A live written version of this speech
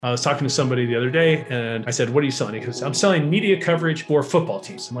I was talking to somebody the other day and I said, what are you selling? He goes, I'm selling media coverage for football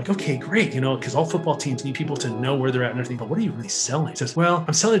teams. I'm like, okay, great. Because all football teams need people to know where they're at and everything. But what are you really selling? He says, well,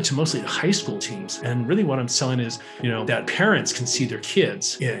 I'm selling it to mostly high school teams. And really what I'm selling is, that parents can see their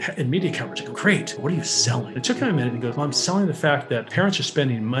kids in media coverage. I go, great. What are you selling? It took him a minute. He goes, well, I'm selling the fact that parents are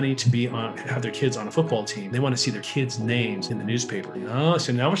spending money to have their kids on a football team. They want to see their kids' names in the newspaper.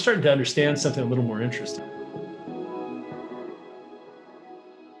 So now we're starting to understand something a little more interesting.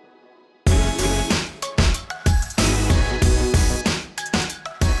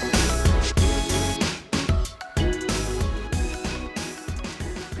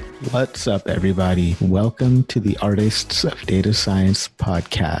 What's up, everybody? Welcome to the Artists of Data Science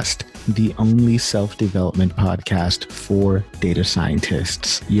podcast, the only self-development podcast for data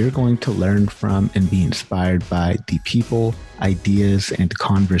scientists. You're going to learn from and be inspired by the people, ideas, and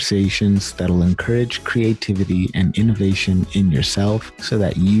conversations that'll encourage creativity and innovation in yourself so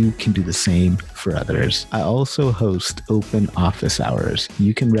that you can do the same for others. I also host open office hours.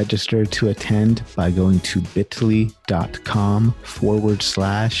 You can register to attend by going to bit.ly/ADSOH.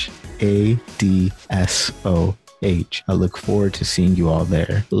 I look forward to seeing you all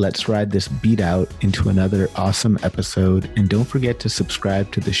there. Let's ride this beat out into another awesome episode. And don't forget to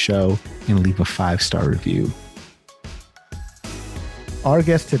subscribe to the show and leave a 5-star review. Our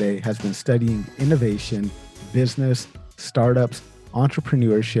guest today has been studying innovation, business, startups,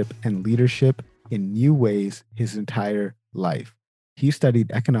 entrepreneurship, and leadership in new ways his entire life. He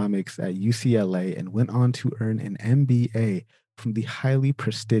studied economics at UCLA and went on to earn an MBA from the highly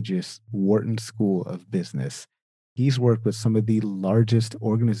prestigious Wharton School of Business. He's worked with some of the largest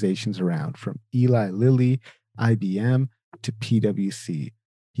organizations around, from Eli Lilly, IBM, to PwC.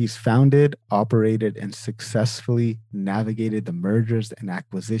 He's founded, operated, and successfully navigated the mergers and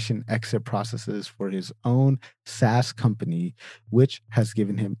acquisition exit processes for his own SaaS company, which has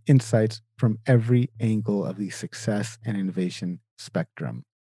given him insights from every angle of the success and innovation spectrum.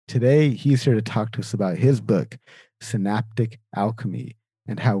 Today, he's here to talk to us about his book, Synaptic Alchemy,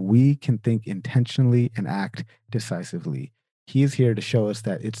 and how we can think intentionally and act decisively. He's here to show us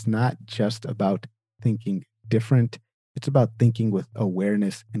that it's not just about thinking different. It's about thinking with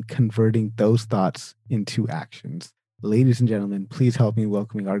awareness and converting those thoughts into actions. Ladies and gentlemen, please help me in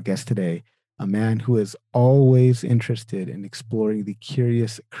welcoming our guest today, a man who is always interested in exploring the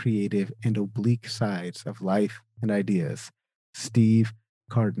curious, creative, and oblique sides of life and ideas, Steve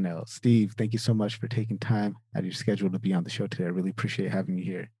Cardinale. Steve, thank you so much for taking time out of your schedule to be on the show today. I really appreciate having you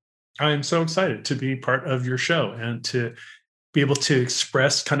here. I'm so excited to be part of your show and to be able to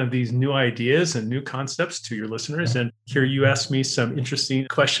express kind of these new ideas and new concepts to your listeners. And hear you ask me some interesting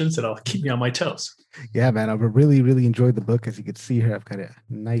questions that'll keep me on my toes. Yeah, man, I've really, really enjoyed the book. As you can see here, I've got it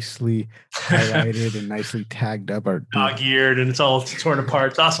nicely highlighted and nicely tagged up. Dog-eared, and it's all torn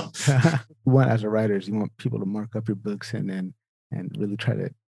apart. It's awesome. As a writer, you want people to mark up your books and really try to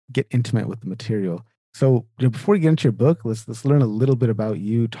get intimate with the material. So before we get into your book, let's learn a little bit about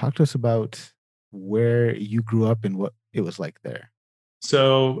you. Talk to us about where you grew up and what it was like there.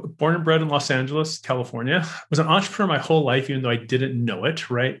 So born and bred in Los Angeles, California. I was an entrepreneur my whole life, even though I didn't know it,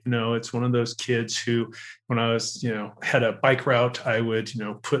 right? It's one of those kids who, when I was, had a bike route, I would,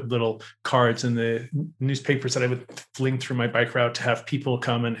 put little cards in the newspapers that I would fling through my bike route to have people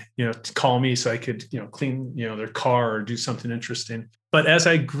come and, to call me so I could, clean, their car or do something interesting. But as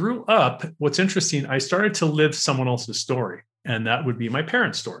I grew up, what's interesting, I started to live someone else's story. And that would be my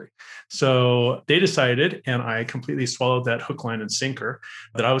parents' story. So they decided, and I completely swallowed that hook, line, and sinker,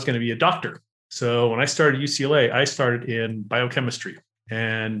 that I was going to be a doctor. So when I started UCLA, I started in biochemistry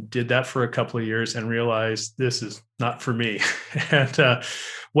and did that for a couple of years and realized this is not for me. And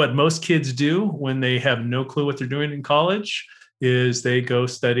what most kids do when they have no clue what they're doing in college is they go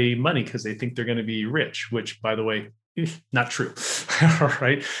study money because they think they're going to be rich, which, by the way, not true. All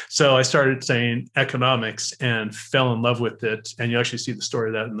right. So I started saying economics and fell in love with it. And you actually see the story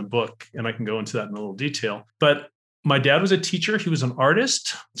of that in the book. And I can go into that in a little detail. But my dad was a teacher. He was an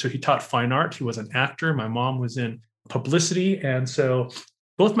artist. So he taught fine art. He was an actor. My mom was in publicity. And so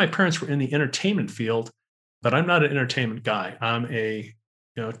both my parents were in the entertainment field, but I'm not an entertainment guy. I'm a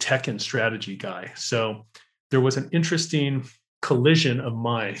tech and strategy guy. So there was an interesting collision of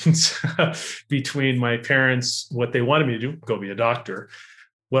minds between my parents, what they wanted me to do, go be a doctor,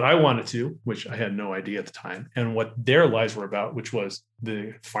 what I wanted to, which I had no idea at the time, and what their lives were about, which was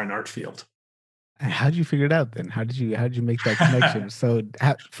the fine art field. How did you figure it out then? How did you make that connection? So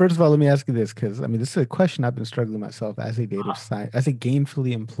first of all, let me ask you this, because this is a question I've been struggling myself as a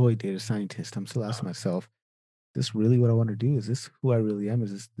gainfully employed data scientist. I'm still asking myself, is this really what I want to do? Is this who I really am?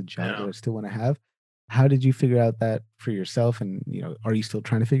 Is this the job that I still want to have? How did you figure out that for yourself? And, are you still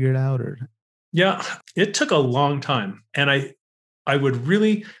trying to figure it out or? Yeah, it took a long time. And I would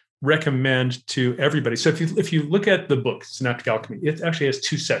really recommend to everybody. So if you look at the book, Synaptic Alchemy, it actually has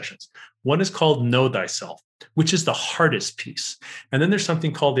two sections. One is called Know Thyself, which is the hardest piece. And then there's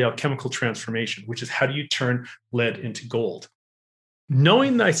something called the alchemical transformation, which is how do you turn lead into gold?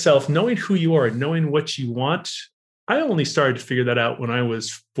 Knowing thyself, knowing who you are, knowing what you want. I only started to figure that out when I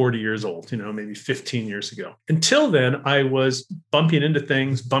was 40 years old, maybe 15 years ago. Until then, I was bumping into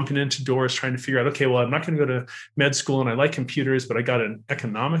things, bumping into doors, trying to figure out, okay, well, I'm not going to go to med school and I like computers, but I got an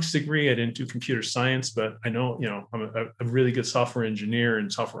economics degree. I didn't do computer science, but I know, I'm a really good software engineer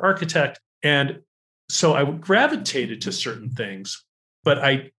and software architect. And so I gravitated to certain things, but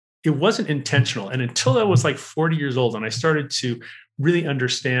it wasn't intentional. And until I was like 40 years old and I started to really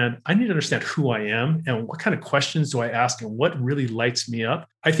understand, I need to understand who I am and what kind of questions do I ask and what really lights me up.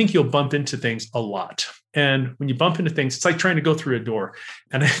 I think you'll bump into things a lot. And when you bump into things, it's like trying to go through a door.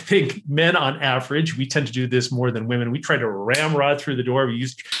 And I think men on average, we tend to do this more than women. We try to ramrod through the door.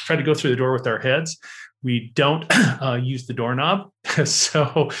 Try to go through the door with our heads. We don't use the doorknob.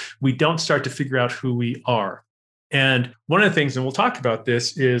 So we don't start to figure out who we are. And one of the things, and we'll talk about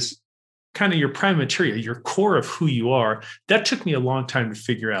this, is kind of your prime materia, your core of who you are. That took me a long time to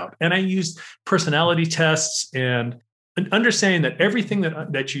figure out. And I used personality tests and understanding that everything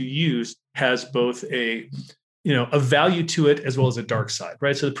that you use has both a value to it as well as a dark side,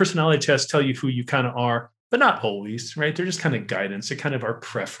 right? So the personality tests tell you who you kind of are, but not always, right? They're just kind of guidance. They're kind of our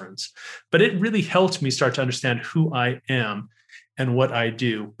preference. But it really helped me start to understand who I am and what I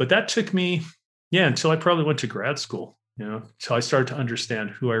do. But that took me, until I probably went to grad school. So I started to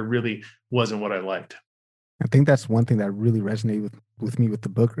understand who I really was and what I liked. I think that's one thing that really resonated with me with the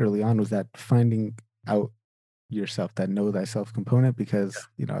book early on, was that finding out yourself, that know thyself component, because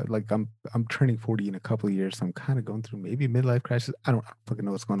like I'm turning 40 in a couple of years, so I'm kind of going through maybe a midlife crisis. I don't fucking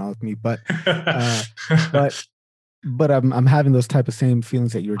know what's going on with me, but but I'm having those type of same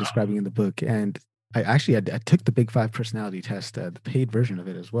feelings that you were describing in the book. And I took the Big Five personality test, the paid version of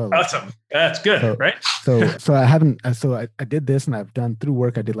it as well. Awesome. That's good, right? So I haven't. So I did this, and I've done through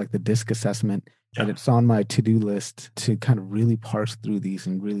work. I did like the DISC assessment, and it's on my to-do list to kind of really parse through these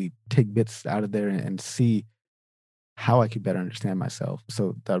and really take bits out of there and see how I could better understand myself.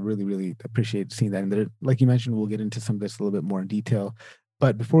 So I really, really appreciate seeing that. And there, like you mentioned, we'll get into some of this a little bit more in detail.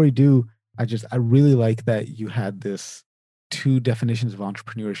 But before we do, I really like that you had this two definitions of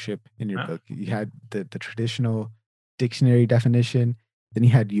entrepreneurship in your book. You had the traditional dictionary definition, then you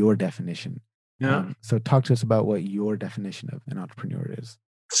had your definition. So talk to us about what your definition of an entrepreneur is.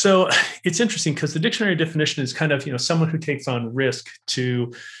 So it's interesting because the dictionary definition is kind of, someone who takes on risk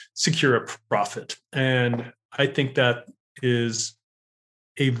to secure a profit. And I think that is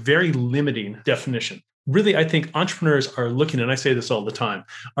a very limiting definition. Really, I think entrepreneurs are looking, and I say this all the time,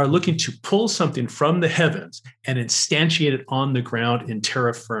 are looking to pull something from the heavens and instantiate it on the ground in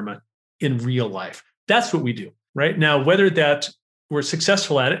terra firma in real life. That's what we do, right? Now, whether that we're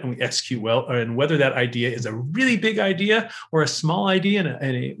successful at it and we execute well, and whether that idea is a really big idea or a small idea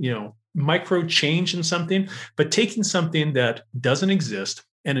and a micro change in something, but taking something that doesn't exist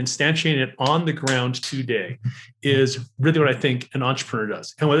and instantiating it on the ground today is really what I think an entrepreneur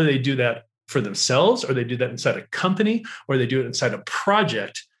does. And whether they do that for themselves, or they do that inside a company, or they do it inside a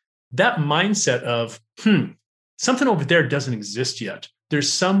project, that mindset of, something over there doesn't exist yet.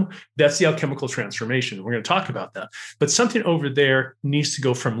 That's the alchemical transformation. We're going to talk about that. But something over there needs to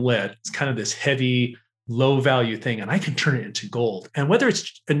go from lead. It's kind of this heavy, low value thing, and I can turn it into gold. And whether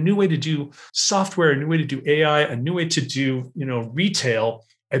it's a new way to do software, a new way to do AI, a new way to do, retail,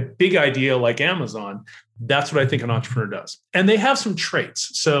 a big idea like Amazon, that's what I think an entrepreneur does. And they have some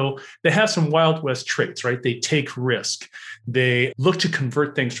traits. So they have some Wild West traits, right? They take risk. They look to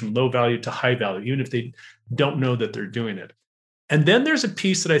convert things from low value to high value, even if they don't know that they're doing it. And then there's a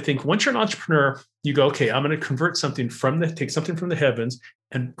piece that I think once you're an entrepreneur, you go, okay, I'm going to convert something take something from the heavens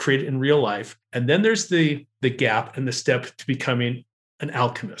and create it in real life. And then there's the gap and the step to becoming an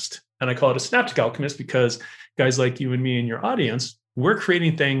alchemist. And I call it a synaptic alchemist because guys like you and me and your audience, we're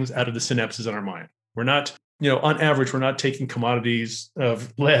creating things out of the synapses in our mind. We're not, on average, we're not taking commodities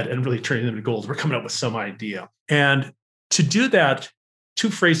of lead and really turning them into gold. We're coming up with some idea. And to do that, two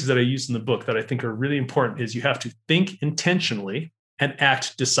phrases that I use in the book that I think are really important is you have to think intentionally and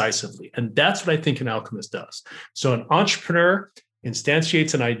act decisively. And that's what I think an alchemist does. So an entrepreneur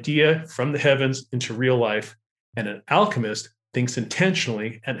instantiates an idea from the heavens into real life, and an alchemist thinks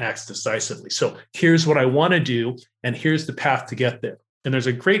intentionally and acts decisively. So here's what I want to do, and here's the path to get there. And there's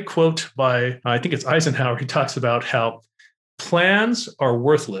a great quote by, I think it's Eisenhower. He talks about how plans are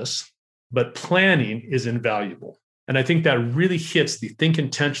worthless but planning is invaluable. And I think that really hits the think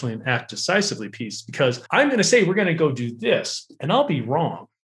intentionally and act decisively piece, because I'm going to say we're going to go do this and I'll be wrong.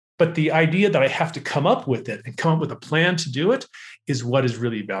 But the idea that I have to come up with it and come up with a plan to do it is what is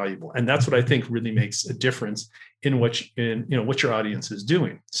really valuable. And that's what I think really makes a difference in what your audience is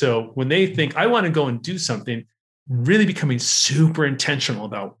doing. So when they think, I want to go and do something, really becoming super intentional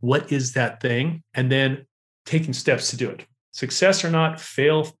about what is that thing, and then taking steps to do it. Success or not,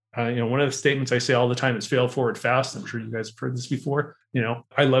 fail. One of the statements I say all the time is fail forward fast. I'm sure you guys have heard this before.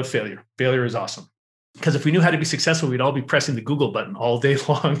 I love failure. Failure is awesome. Because if we knew how to be successful, we'd all be pressing the Google button all day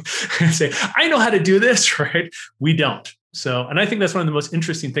long and say, I know how to do this, right? We don't. So, and I think that's one of the most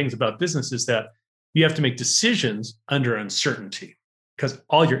interesting things about business is that you have to make decisions under uncertainty, because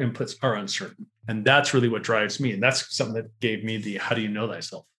all your inputs are uncertain. And that's really what drives me. And that's something that gave me the, how do you know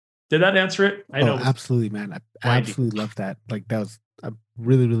thyself? Did that answer it? I know. Absolutely, man. I absolutely love that. I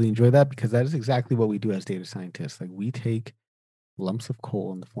really, really enjoy that, because that is exactly what we do as data scientists. Like, we take lumps of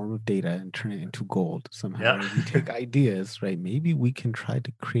coal in the form of data and turn it into gold somehow. Yeah. We take ideas, right? Maybe we can try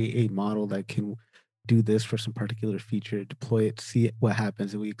to create a model that can do this for some particular feature, deploy it, see what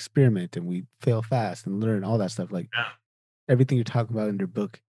happens, and we experiment and we fail fast and learn all that stuff. Like, everything you're talking about in your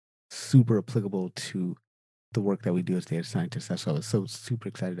book, super applicable to the work that we do as data scientists. That's why I was so super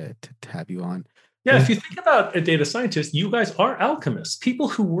excited to have you on. Yeah, if you think about a data scientist, you guys are alchemists, people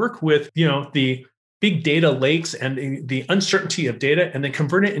who work with, the big data lakes and the uncertainty of data, and then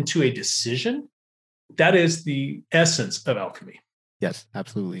convert it into a decision. That is the essence of alchemy. Yes,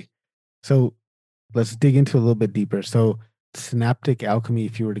 absolutely. So let's dig into a little bit deeper. So synaptic alchemy,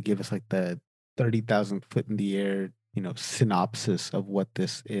 if you were to give us like the 30,000 foot in the air, synopsis of what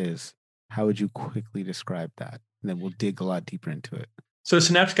this is, how would you quickly describe that? And then we'll dig a lot deeper into it. So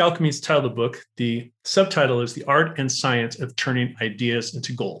synaptic alchemy is the title of the book. The subtitle is The Art and Science of Turning Ideas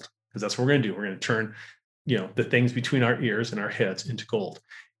into Gold, because that's what we're going to do. We're going to turn, the things between our ears and our heads into gold.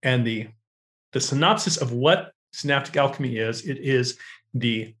 And the synopsis of what synaptic alchemy is, it is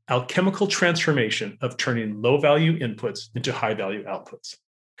the alchemical transformation of turning low-value inputs into high-value outputs.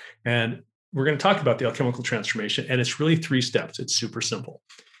 And we're going to talk about the alchemical transformation, and it's really 3 steps. It's super simple.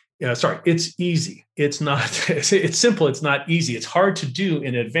 It's easy. It's not, it's simple. It's not easy. It's hard to do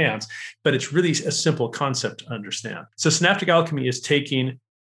in advance, but it's really a simple concept to understand. So synaptic alchemy is taking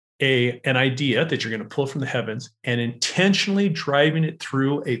an idea that you're going to pull from the heavens and intentionally driving it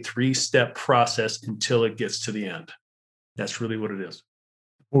through a 3-step process until it gets to the end. That's really what it is.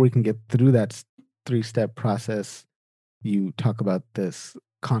 Before we can get through that 3-step process, you talk about this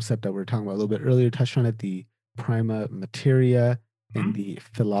concept that we were talking about a little bit earlier, touched on it, the prima materia and the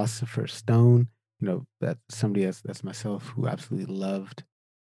philosopher's stone. That somebody that's myself who absolutely loved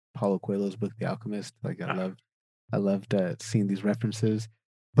Paulo Coelho's book, The Alchemist. Like, I loved seeing these references.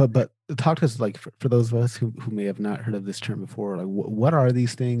 But talk to us, like, for those of us who may have not heard of this term before, like, what are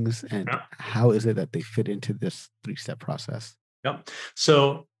these things, and how is it that they fit into this 3-step process? Yep.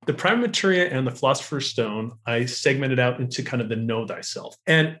 So the prima materia and the philosopher's stone, I segmented out into kind of the know thyself.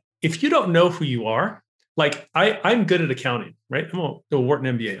 And if you don't know who you are, like I'm good at accounting, right? I'm a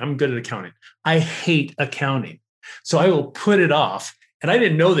Wharton MBA. I'm good at accounting. I hate accounting. So I will put it off. And I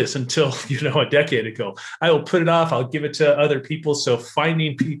didn't know this until, a decade ago. I will put it off. I'll give it to other people. So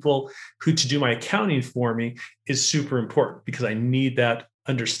finding people who to do my accounting for me is super important, because I need that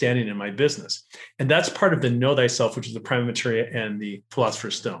understanding in my business. And that's part of the know thyself, which is the prima materia and the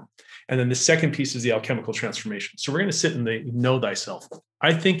philosopher's stone. And then the second piece is the alchemical transformation. So we're going to sit in the know thyself.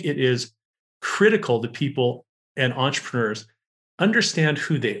 I think it is critical that people and entrepreneurs understand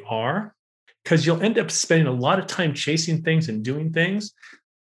who they are, because you'll end up spending a lot of time chasing things and doing things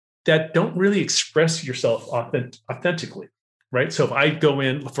that don't really express yourself authentically, right? So if I go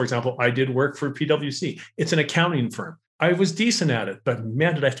in, for example, I did work for PwC. It's an accounting firm. I was decent at it, but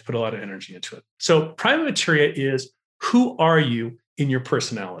man, did I have to put a lot of energy into it. So prima materia is, who are you in your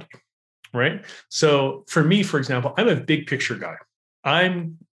personality, right? So for me, for example, I'm a big picture guy.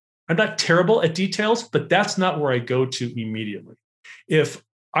 I'm not terrible at details, but that's not where I go to immediately. If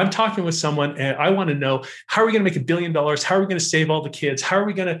I'm talking with someone and I want to know, how are we going to make $1 billion? How are we going to save all the kids? How are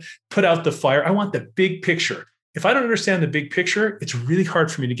we going to put out the fire? I want the big picture. If I don't understand the big picture, it's really hard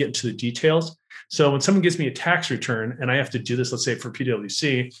for me to get into the details. So when someone gives me a tax return and I have to do this, let's say for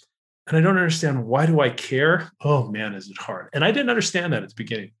PwC, and I don't understand, why do I care? Oh man, is it hard? And I didn't understand that at the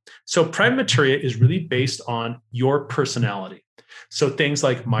beginning. So prima materia is really based on your personality. So things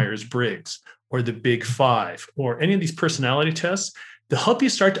like Myers-Briggs or the Big Five or any of these personality tests, they'll help you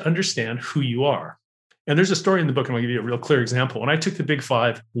start to understand who you are. And there's a story in the book, and I'll give you a real clear example. When I took the Big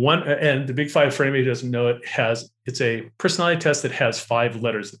Five, and the Big Five, for anybody who doesn't know it, it's a personality test that has 5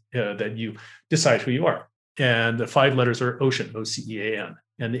 letters that you decide who you are. And the 5 letters are OCEAN, OCEAN.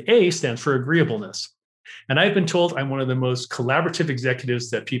 And the A stands for agreeableness. And I've been told I'm one of the most collaborative executives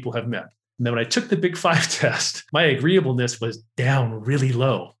that people have met. And then when I took the Big Five test, my agreeableness was down really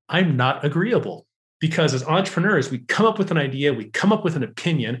low. I'm not agreeable. Because as entrepreneurs, we come up with an idea, we come up with an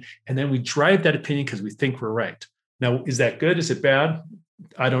opinion, and then we drive that opinion because we think we're right. Now, is that good? Is it bad?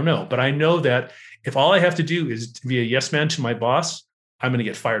 I don't know. But I know that if all I have to do is to be a yes man to my boss, I'm going to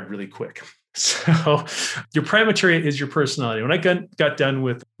get fired really quick. So your prime material is your personality. When I got done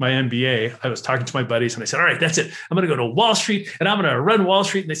with my MBA, I was talking to my buddies and I said, all right, that's it. I'm going to go to Wall Street and I'm going to run Wall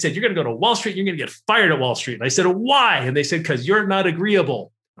Street. And they said, you're going to go to Wall Street. You're going to get fired at Wall Street. And I said, why? And they said, because you're not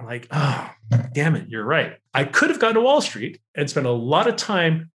agreeable. I'm like, oh, damn it, you're right. I could have gone to Wall Street and spent a lot of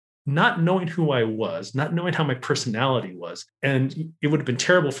time not knowing who I was, not knowing how my personality was. And it would have been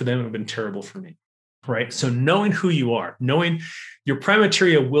terrible for them. It would have been terrible for me, right? So knowing who you are, knowing your prime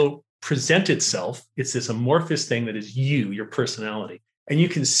material will present itself. It's this amorphous thing that is you, your personality. And you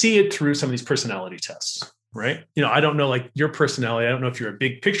can see it through some of these personality tests, right? I don't know, like your personality. I don't know if you're a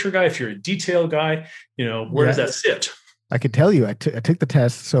big picture guy, if you're a detail guy, where does that sit? I could tell you, I took the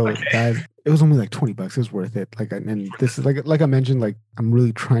test. So okay. Guys, it was only like $20. It was worth it. And this is like I mentioned, like I'm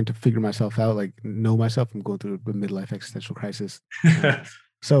really trying to figure myself out, like know myself. I'm going through a midlife existential crisis.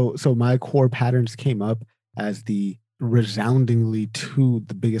 So my core patterns came up as the resoundingly two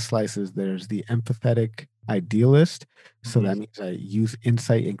the biggest slices. There's the empathetic idealist. So that means I use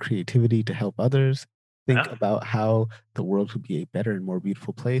insight and creativity to help others think about how the world could be a better and more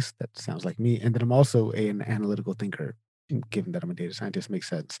beautiful place. That sounds like me. And then I'm also an analytical thinker. Given that I'm a data scientist, makes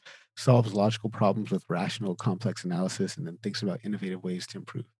sense. Solves logical problems with rational, complex analysis, and then thinks about innovative ways to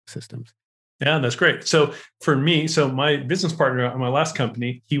improve systems. Yeah, that's great. So for me, my business partner on my last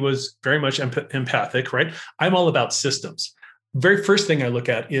company, he was very much empathic, right? I'm all about systems. Very first thing I look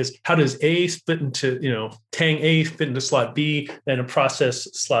at is how does A split into, Tang A fit into slot B, then a process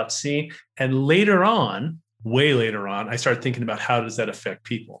slot C. And later on, way later on, I started thinking about how does that affect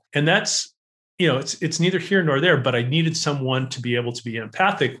people? And that's, it's neither here nor there, but I needed someone to be able to be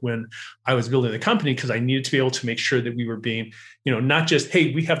empathic when I was building the company, because I needed to be able to make sure that we were being, not just,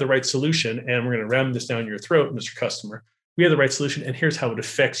 hey, we have the right solution and we're going to ram this down your throat, Mr. Customer. We have the right solution and here's how it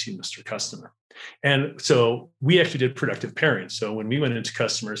affects you, Mr. Customer. And so we actually did productive pairing. So when we went into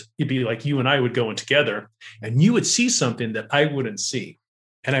customers, it'd be like you and I would go in together and you would see something that I wouldn't see.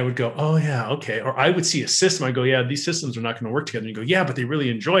 And I would go, oh, yeah, okay. Or I would see a system. I go, yeah, these systems are not going to work together. And you go, yeah, but they really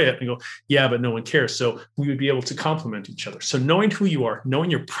enjoy it. And you go, yeah, but no one cares. So we would be able to complement each other. So knowing who you are,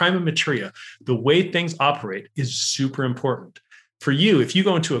 knowing your prima materia, the way things operate is super important. For you, if you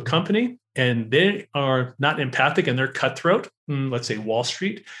go into a company and they are not empathic and they're cutthroat, let's say Wall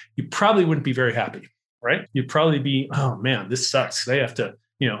Street, you probably wouldn't be very happy, right? You'd probably be, oh, man, this sucks. I have to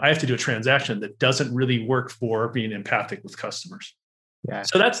do a transaction that doesn't really work for being empathic with customers. Yeah.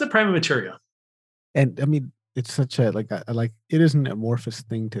 So that's the prima materia. And I mean, it's such a, it is an amorphous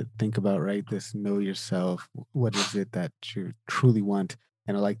thing to think about, right? This know yourself. What is it that you truly want?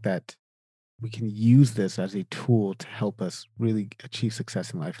 And I like that we can use this as a tool to help us really achieve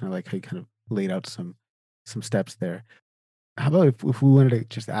success in life. And I like how you kind of laid out some steps there. How about if we wanted to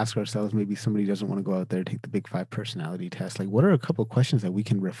just ask ourselves, maybe somebody doesn't want to go out there and take the Big Five personality test. Like, what are a couple of questions that we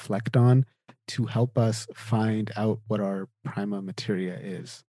can reflect on to help us find out what our prima materia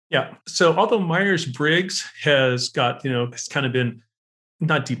is? Yeah. So although Myers-Briggs has got, it's kind of been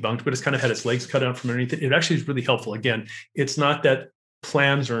not debunked, but it's kind of had its legs cut out from underneath it. It actually is really helpful. Again, it's not that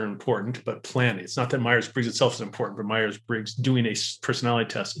plans are important, but planning. It's not that Myers-Briggs itself is important, but Myers-Briggs doing a personality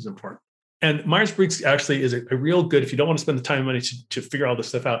test is important. And Myers-Briggs actually is a real good, if you don't want to spend the time and money to figure all this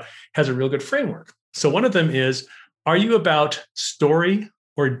stuff out, has a real good framework. So one of them is, are you about story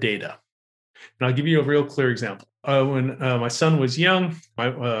or data? And I'll give you a real clear example. When my son was young,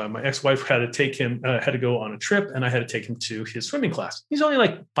 my ex-wife had to take him, had to go on a trip, and I had to take him to his swimming class. He's only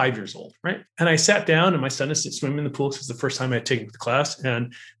like 5 years old, right? And I sat down, and my son is swimming in the pool. This is the first time I had taken him to class.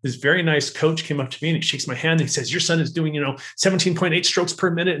 And this very nice coach came up to me, and he shakes my hand, and he says, your son is doing, 17.8 strokes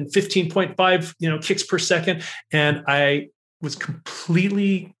per minute and 15.5, kicks per second. And I was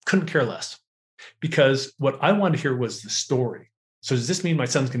couldn't care less, because what I wanted to hear was the story. So does this mean my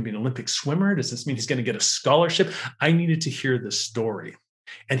son's going to be an Olympic swimmer? Does this mean he's going to get a scholarship? I needed to hear the story.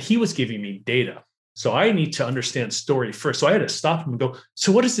 And he was giving me data. So I need to understand story first. So I had to stop him and go,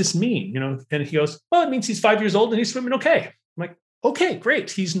 so what does this mean? And he goes, well, it means he's 5 years old and he's swimming okay. I'm like, Okay,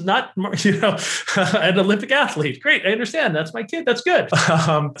 great. He's not, an Olympic athlete. Great. I understand. That's my kid. That's good.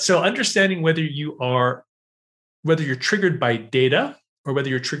 So understanding whether you're triggered by data or whether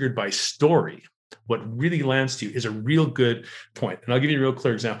you're triggered by story, what really lands to you is a real good point. And I'll give you a real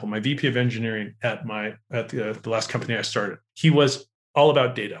clear example. My VP of engineering at the last company I started, he was all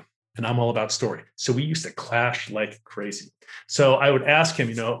about data and I'm all about story. So we used to clash like crazy. So I would ask him,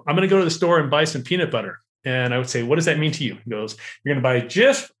 I'm going to go to the store and buy some peanut butter. And I would say, what does that mean to you? He goes, you're going to buy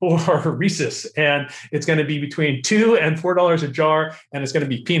Jif or Reese's, and it's going to be between $2 and $4 a jar, and it's going to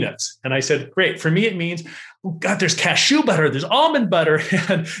be peanuts. And I said, great. For me, it means, oh God, there's cashew butter, there's almond butter,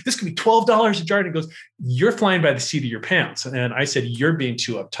 and this could be $12 a jar. And he goes, you're flying by the seat of your pants. And I said, you're being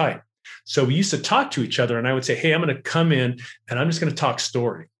too uptight. So we used to talk to each other, and I would say, hey, I'm going to come in, and I'm just going to talk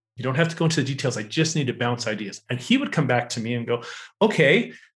story. You don't have to go into the details. I just need to bounce ideas. And he would come back to me and go,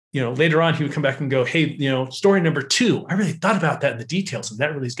 okay. Later on, he would come back and go, hey, story number 2, I really thought about that in the details, and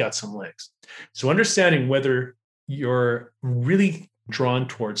that really's got some legs. So understanding whether you're really drawn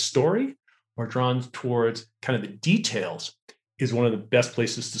towards story or drawn towards kind of the details is one of the best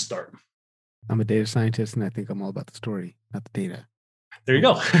places to start. I'm a data scientist, and I think I'm all about the story, not the data. There you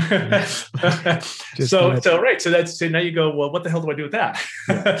go. So now you go, well, what the hell do I do with that?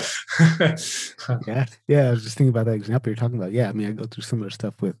 Yeah. I was just thinking about that example you're talking about. Yeah. I mean, I go through similar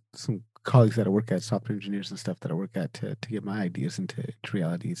stuff with some colleagues that I work at, software engineers and stuff that I work at to get my ideas into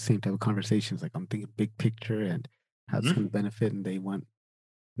reality. Same type of conversations. Like I'm thinking big picture and how it's going to benefit, and they want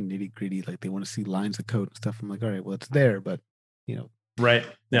nitty gritty, like they want to see lines of code and stuff. I'm like, all right, well, it's there, but Right.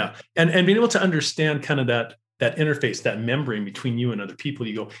 Yeah. And being able to understand kind of that interface, that membrane between you and other people,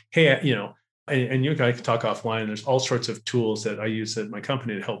 you go, hey, and you and I can talk offline. There's all sorts of tools that I use at my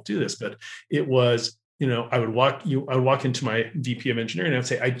company to help do this. But it was, I would walk into my VP of engineering and I would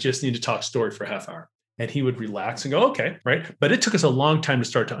say, I just need to talk story for a half hour. And he would relax and go, okay, right. But it took us a long time to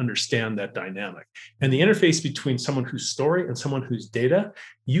start to understand that dynamic. And the interface between someone who's story and someone who's data,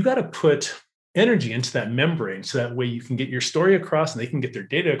 you got to put energy into that membrane so that way you can get your story across and they can get their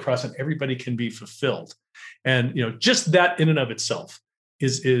data across and everybody can be fulfilled. And just that in and of itself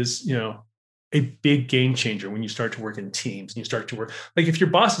is a big game changer when you start to work in teams and you start to work. Like if your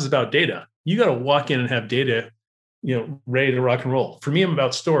boss is about data, you got to walk in and have data, ready to rock and roll. For me, I'm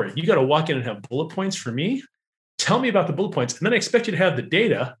about story. You got to walk in and have bullet points. For me, tell me about the bullet points. And then I expect you to have the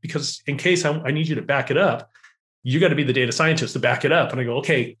data, because in case I need you to back it up, you got to be the data scientist to back it up. And I go,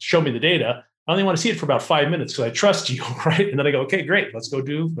 okay, show me the data. I only want to see it for about 5 minutes because I trust you, right? And then I go, okay, great. Let's go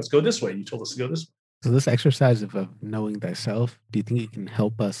this way. You told us to go this way. So this exercise of knowing thyself, do you think it can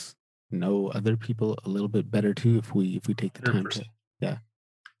help us know other people a little bit better too if we take the time 100%. to? Yeah.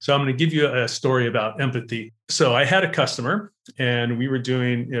 So I'm going to give you a story about empathy. So I had a customer, and we were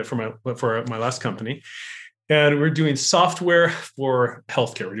doing for my last company, and we're doing software for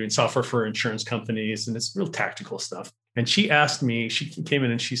healthcare. We're doing software for insurance companies, and it's real tactical stuff. And she asked me, she came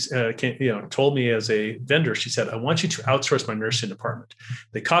in and she told me as a vendor, she said, I want you to outsource my nursing department.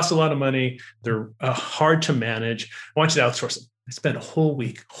 They cost a lot of money. They're hard to manage. I want you to outsource them. I spent a whole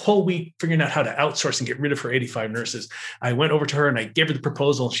week figuring out how to outsource and get rid of her 85 nurses. I went over to her and I gave her the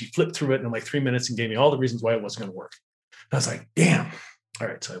proposal, and she flipped through it in like 3 minutes and gave me all the reasons why it wasn't going to work. And I was like, damn. All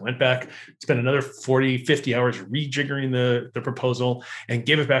right. So I went back, spent another 40, 50 hours rejiggering the proposal and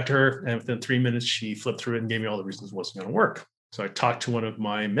gave it back to her. And within 3 minutes, she flipped through it and gave me all the reasons it wasn't going to work. So I talked to one of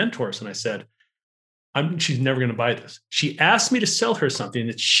my mentors and I said, she's never going to buy this. She asked me to sell her something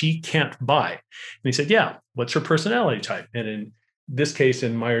that she can't buy. And he said, yeah, what's her personality type? And in this case,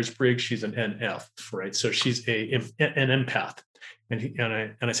 in Myers-Briggs, she's an NF, right? So she's an empath.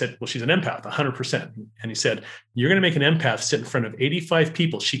 And I said, well, she's an empath, 100%. And he said, you're going to make an empath sit in front of 85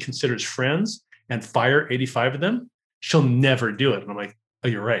 people she considers friends and fire 85 of them. She'll never do it. And I'm like, oh,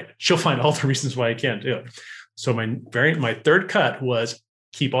 you're right. She'll find all the reasons why I can't do it. So my third cut was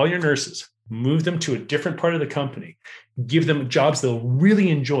keep all your nurses, move them to a different part of the company, give them jobs they'll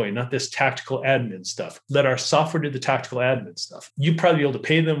really enjoy, not this tactical admin stuff. Let our software do the tactical admin stuff. You'll probably be able to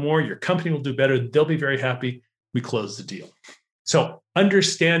pay them more. Your company will do better. They'll be very happy. We close the deal. So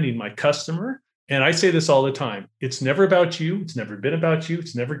understanding my customer, and I say this all the time, it's never about you. It's never been about you.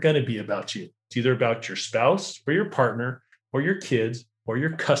 It's never going to be about you. It's either about your spouse or your partner or your kids or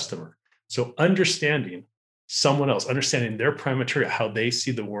your customer. So understanding someone else, understanding their prime material, how they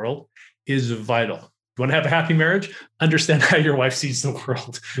see the world is vital. You want to have a happy marriage? Understand how your wife sees the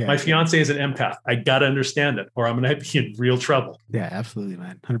world. Yeah, my fiance is an empath. I got to understand it or I'm going to be in real trouble. Yeah, absolutely,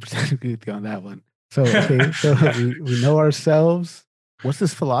 man. 100% agree with you on that one. So, okay, so we know ourselves. What's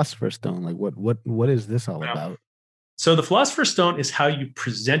this philosopher's stone? Like what is this all about? So the Philosopher's Stone is how you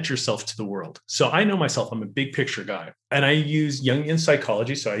present yourself to the world. So I know myself, I'm a big picture guy, and I use Jungian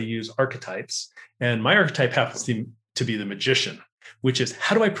psychology. So I use archetypes, and my archetype happens to be the magician, which is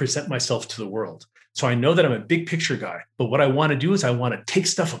how do I present myself to the world? So I know that I'm a big picture guy, but what I want to do is I want to take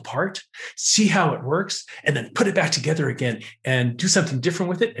stuff apart, see how it works, and then put it back together again and do something different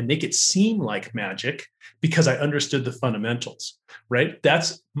with it and make it seem like magic because I understood the fundamentals, right?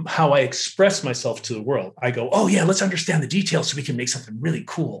 That's how I express myself to the world. I go, oh yeah, let's understand the details so we can make something really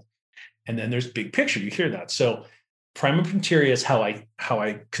cool. And then there's big picture. You hear that. So prima materia is how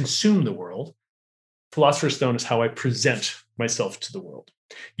I consume the world. Philosopher's Stone is how I present myself to the world.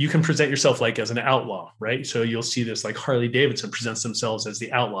 You can present yourself like as an outlaw, right? So you'll see this like Harley Davidson presents themselves as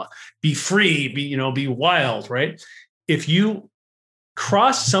the outlaw. Be free, be wild, right? If you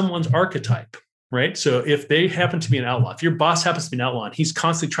cross someone's archetype, right? So if they happen to be an outlaw, if your boss happens to be an outlaw and he's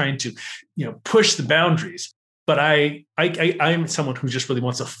constantly trying to, push the boundaries, but I'm someone who just really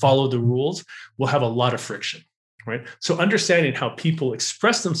wants to follow the rules, we'll have a lot of friction. Right. So understanding how people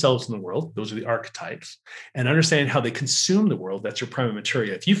express themselves in the world, those are the archetypes, and understanding how they consume the world, that's your prima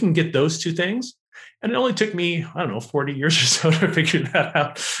materia. If you can get those two things, and it only took me, 40 years or so to figure that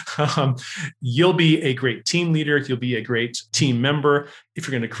out, you'll be a great team leader. You'll be a great team member. If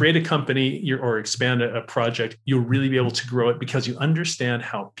you're going to create a company or expand a project, you'll really be able to grow it because you understand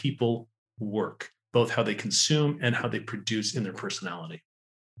how people work, both how they consume and how they produce in their personality.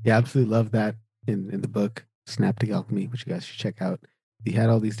 Yeah, I absolutely love that in the book. Synaptic Alchemy, which you guys should check out. He had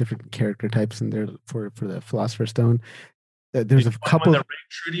all these different character types in there for the Philosopher's Stone. There's a couple. That rang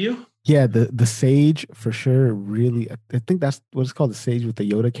true to you? Yeah, the sage for sure. Really, I think that's what it's called, the sage with the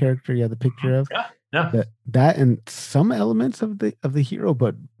Yoda character. You have the picture of. Yeah. That and some elements of the hero,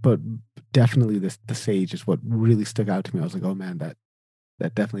 but definitely the sage is what really stuck out to me. I was like, oh man, that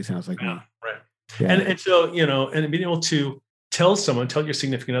definitely sounds like me. Right. Yeah. And so and being able to tell your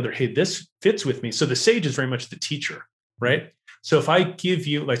significant other, hey, this fits with me. So the sage is very much the teacher, right? So if I give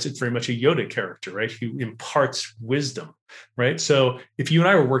you, like, it's very much a Yoda character, right? Who imparts wisdom, right? So if you and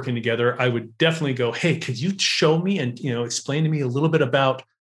I were working together, I would definitely go, hey, could you show me and, explain to me a little bit about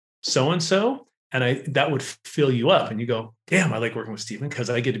so-and-so? And that would fill you up and you go, damn, I like working with Stephen because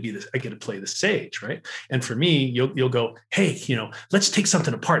I get to play the sage, right? And for me, you'll go, hey, let's take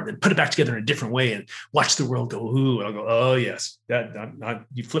something apart and then put it back together in a different way and watch the world go, ooh. And I'll go, oh yes, that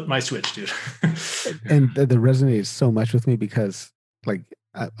you flipped my switch, dude. And that resonates so much with me because like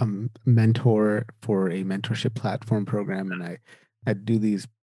I'm a mentor for a mentorship platform program, and I do these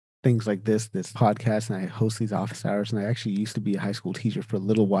things like this podcast, and I host these office hours, and I actually used to be a high school teacher for a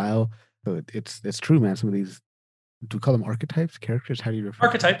little while. So it's true, man. Some of these, do we call them archetypes, characters? How do you refer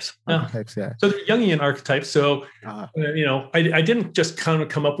archetypes? To archetypes, yeah. So they're Jungian archetypes. So, I didn't just kind of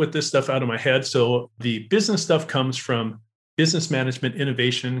come up with this stuff out of my head. So the business stuff comes from business management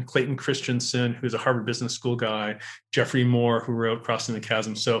innovation, Clayton Christensen, who's a Harvard Business School guy, Jeffrey Moore, who wrote Crossing the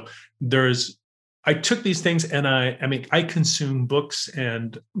Chasm. So I took these things and I consume books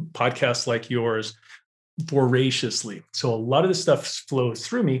and podcasts like yours voraciously. So a lot of this stuff flows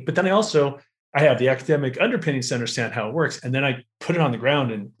through me, but then I have the academic underpinnings to understand how it works. And then I put it on the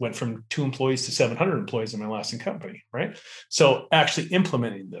ground and went from 2 employees to 700 employees in my last company, right? So actually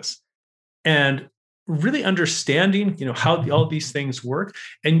implementing this and really understanding, how all these things work.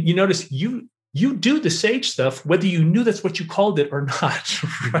 And you notice you do the sage stuff, whether you knew that's what you called it or not,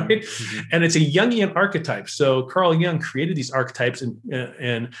 right? Mm-hmm. And it's a Jungian archetype. So Carl Jung created these archetypes,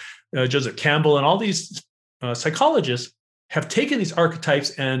 and Joseph Campbell and all these psychologists have taken these archetypes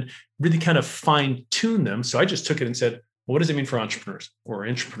and really kind of fine-tuned them. So I just took it and said, well, what does it mean for entrepreneurs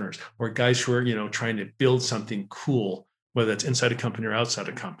or guys who are, trying to build something cool, whether that's inside a company or outside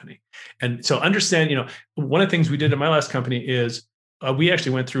a company? And so understand, one of the things we did in my last company is we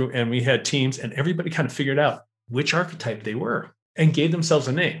actually went through and we had teams and everybody kind of figured out which archetype they were and gave themselves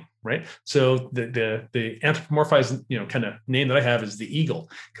a name, right? So the anthropomorphized, kind of name that I have is the eagle,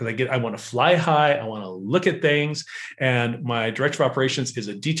 because I want to fly high, I want to look at things, and my director of operations is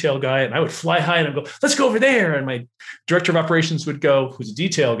a detail guy, and I would fly high and I'd go, let's go over there, and my director of operations would go, who's a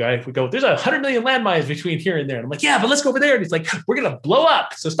detail guy, would go, there's 100 million landmines between here and there, and I'm like, yeah, but let's go over there, and he's like, we're gonna blow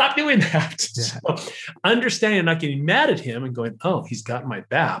up, so stop doing that. Yeah. So understanding, not getting mad at him and going, oh, he's got my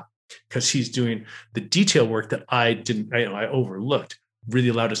back, because he's doing the detail work that I overlooked, really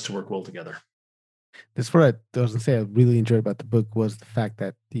allowed us to work well together. That's what I was going to say. I really enjoyed about the book was the fact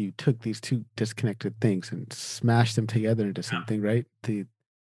that you took these two disconnected things and smashed them together into something, right? The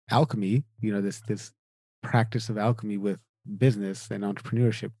alchemy, this practice of alchemy with business and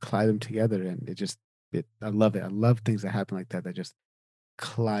entrepreneurship, collide them together, and I love it. I love things that happen like that just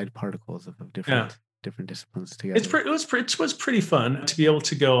collide particles of different. different disciplines together. It was pretty fun to be able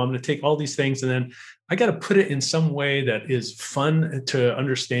to go, I'm going to take all these things and then I got to put it in some way that is fun to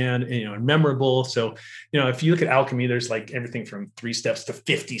understand, and memorable. So, if you look at alchemy, there's like everything from 3 steps to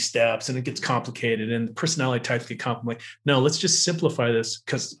 50 steps, and it gets complicated and personality types get complicated. No, let's just simplify this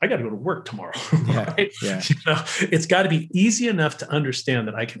because I got to go to work tomorrow. Right? Yeah. It's got to be easy enough to understand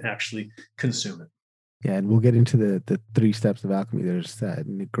that I can actually consume it. Yeah. And we'll get into the 3 steps of alchemy. There's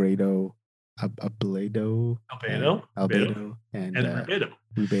Negredo, Albedo, and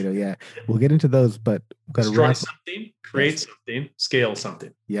Rubedo. Yeah, we'll get into those, but we've got to destroy something, create something, scale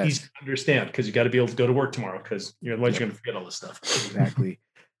something. Yes. Easy to understand because you got to be able to go to work tomorrow because otherwise you're going to forget all this stuff. Exactly.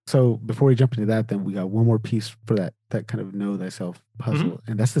 So before we jump into that, then we got one more piece for that kind of know thyself puzzle,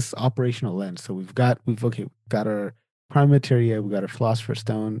 and that's this operational lens. So we've got our prime materia, we got our philosopher's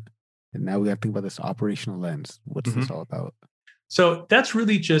stone, and now we got to think about this operational lens. What's this all about? So that's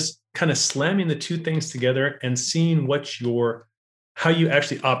really just kind of slamming the two things together and seeing how you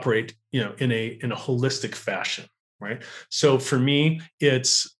actually operate, in a holistic fashion, right? So for me,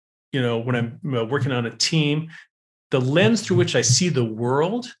 it's, when I'm working on a team, the lens through which I see the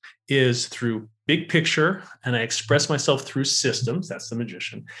world is through big picture, and I express myself through systems. That's the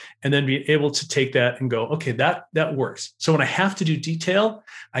magician. And then be able to take that and go, okay, that works. So when I have to do detail,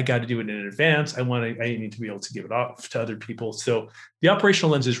 I got to do it in advance. I need to be able to give it off to other people. So the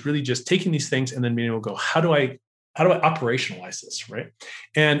operational lens is really just taking these things and then being able to go, how do I operationalize this, right?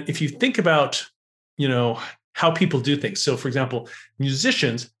 And if you think about, how people do things. So for example,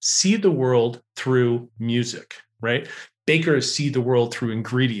 musicians see the world through music, right? Bakers see the world through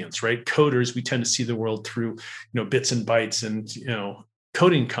ingredients, right? Coders, we tend to see the world through, bits and bytes and,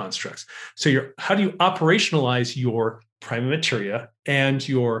 coding constructs. So how do you operationalize your prima materia and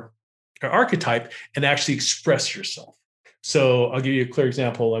your archetype and actually express yourself? So I'll give you a clear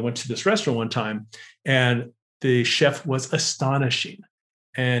example. I went to this restaurant one time and the chef was astonishing.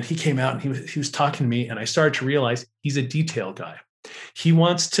 And he came out and he was talking to me, and I started to realize he's a detail guy. He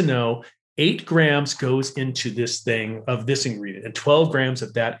wants to know 8 grams goes into this thing of this ingredient and 12 grams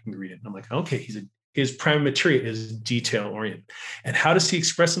of that ingredient. And I'm like, okay, his prime materia is detail oriented. And how does he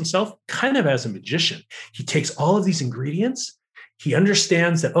express himself? Kind of as a magician. He takes all of these ingredients. He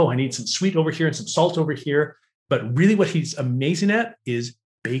understands that, I need some sweet over here and some salt over here. But really what he's amazing at is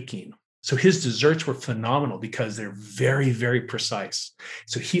baking. So his desserts were phenomenal because they're very, very precise.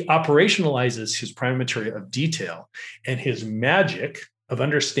 So he operationalizes his prime materia of detail and his magic of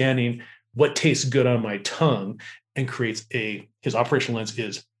understanding what tastes good on my tongue, and creates his operational lens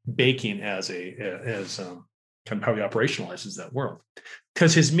is baking as kind of how he operationalizes that world.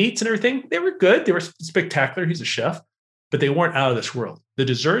 Because his meats and everything, they were good. They were spectacular. He's a chef, but they weren't out of this world. The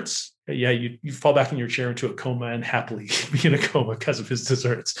desserts, you fall back in your chair into a coma and happily be in a coma because of his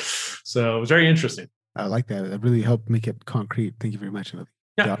desserts. So it was very interesting. I like that. That really helped make it concrete. Thank you very much.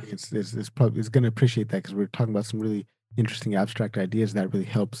 The audience is probably going to appreciate that because we're talking about some really interesting abstract ideas that really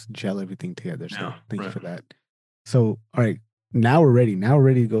helps gel everything together. So thank you for that. So, all right, now we're ready. Now we're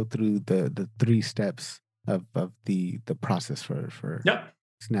ready to go through the 3 steps of the process for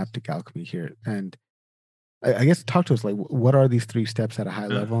synaptic alchemy here. And I guess talk to us, like, what are these 3 steps at a high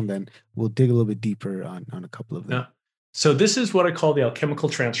level? And then we'll dig a little bit deeper on a couple of them. Yeah. So this is what I call the alchemical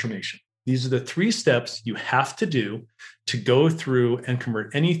transformation. These are the 3 steps you have to do to go through and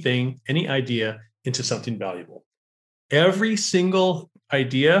convert any idea into something valuable. Every single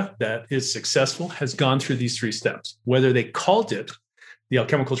idea that is successful has gone through these 3 steps, whether they called it the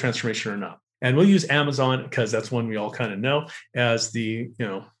alchemical transformation or not. And we'll use Amazon because that's one we all kind of know as the,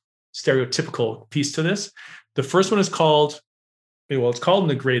 stereotypical piece to this. The first one is called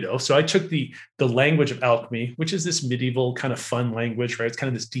Negredo. So I took the language of alchemy, which is this medieval kind of fun language, right? It's kind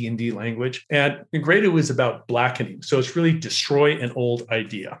of this D&D language. And Negredo is about blackening. So it's really destroy an old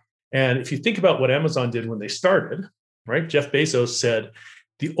idea. And if you think about what Amazon did when they started, right? Jeff Bezos said,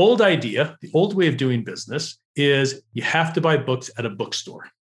 the old idea, the old way of doing business is you have to buy books at a bookstore.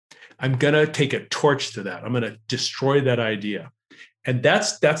 I'm going to take a torch to that. I'm going to destroy that idea. And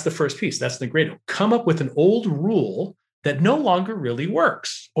that's the first piece. That's Negredo. Come up with an old rule that no longer really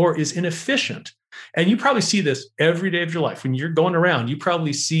works or is inefficient. And you probably see this every day of your life. When you're going around, you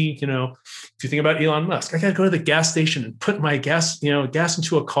probably see, if you think about Elon Musk, I got to go to the gas station and put my gas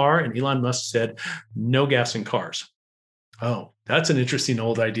into a car. And Elon Musk said, no gas in cars. Oh, that's an interesting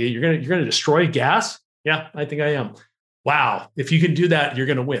old idea. You're going to destroy gas? Yeah, I think I am. Wow. If you can do that, you're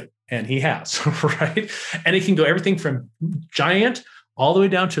going to win. And he has, right? And it can go everything from giant all the way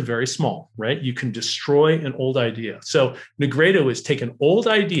down to very small, right? You can destroy an old idea. So Negredo is take an old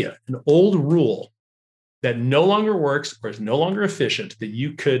idea, an old rule that no longer works or is no longer efficient that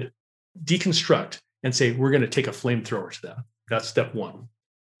you could deconstruct and say, we're going to take a flamethrower to that. That's step one.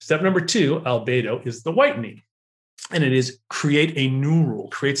 Step number two, albedo, is the whitening. And it is create a new rule,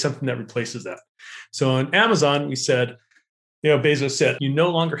 create something that replaces that. So on Amazon, we said, Bezos said, you no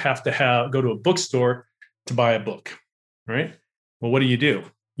longer have to go to a bookstore to buy a book, right? Well, what do?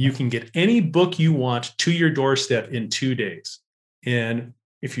 You can get any book you want to your doorstep in 2 days. And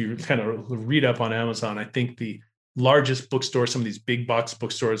if you kind of read up on Amazon, I think the largest bookstore, some of these big box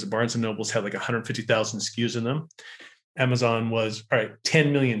bookstores, the Barnes and Nobles, had like 150,000 SKUs in them. Amazon was, all right,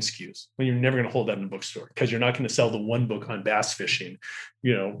 10 million SKUs. Well, you're never going to hold that in a bookstore because you're not going to sell the one book on bass fishing,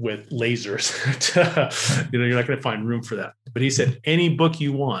 with lasers. You're not going to find room for that. But he said, any book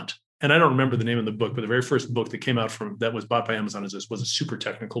you want. And I don't remember the name of the book, but the very first book that came out that was bought by Amazon was a super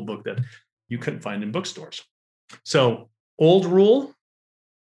technical book that you couldn't find in bookstores. So old rule,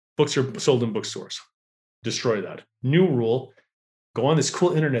 books are sold in bookstores. Destroy that. New rule, go on this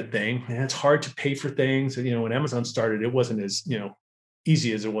cool internet thing. And it's hard to pay for things. And, when Amazon started, it wasn't as,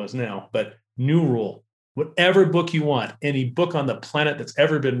 easy as it was now. But new rule, whatever book you want, any book on the planet that's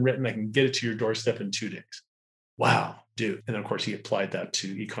ever been written, I can get it to your doorstep in 2 days. Wow, dude. And then, of course, he applied that to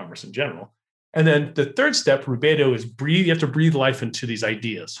e-commerce in general. And then the third step, rubedo, is breathe. You have to breathe life into these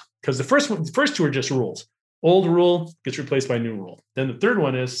ideas. Because the first two are just rules. Old rule gets replaced by new rule. Then the third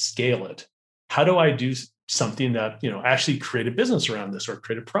one is scale it. How do I do something that, actually create a business around this or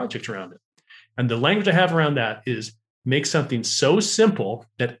create a project around it? And the language I have around that is make something so simple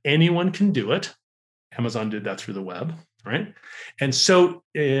that anyone can do it. Amazon did that through the web, right? And so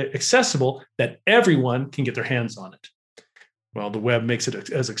accessible that everyone can get their hands on it. Well, the web makes it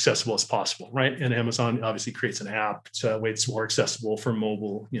as accessible as possible, right? And Amazon obviously creates an app so that way it's more accessible for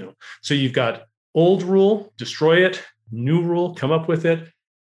mobile, So you've got old rule, destroy it, new rule, come up with it.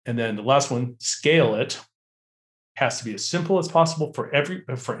 And then the last one, scale it. Has to be as simple as possible for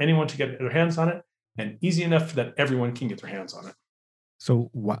anyone to get their hands on it, and easy enough that everyone can get their hands on it. So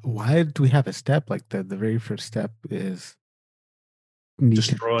why do we have a step like that? The very first step is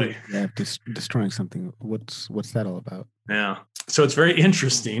destroy. Destroying something. What's that all about? Yeah. So it's very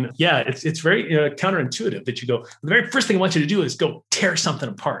interesting. Yeah, it's very counterintuitive that you go, the very first thing I want you to do is go tear something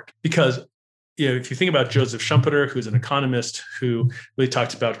apart. Because if you think about Joseph Schumpeter, who's an economist who really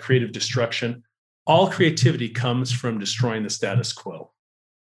talks about creative destruction, all creativity comes from destroying the status quo,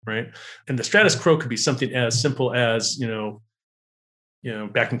 right? And the status quo could be something as simple as,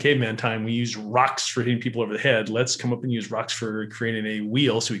 back in caveman time, we used rocks for hitting people over the head. Let's come up and use rocks for creating a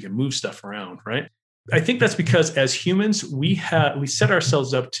wheel so we can move stuff around, right? I think that's because as humans, we set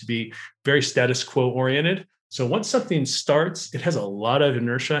ourselves up to be very status quo oriented. So once something starts, it has a lot of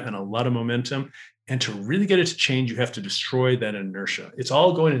inertia and a lot of momentum. And to really get it to change, you have to destroy that inertia. It's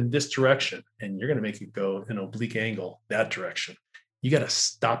all going in this direction, and you're going to make it go in an oblique angle that direction. You got to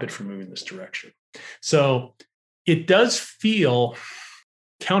stop it from moving this direction. So it does feel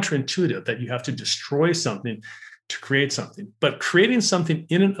counterintuitive that you have to destroy something to create something. But creating something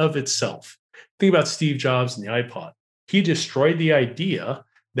in and of itself, think about Steve Jobs and the iPod. He destroyed the idea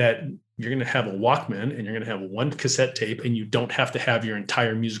that you're going to have a Walkman and you're going to have one cassette tape, and you don't have to have your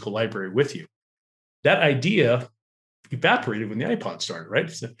entire musical library with you. That idea evaporated when the iPod started, right?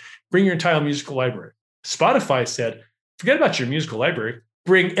 So bring your entire musical library. Spotify said, forget about your musical library.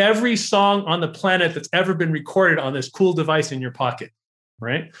 Bring every song on the planet that's ever been recorded on this cool device in your pocket,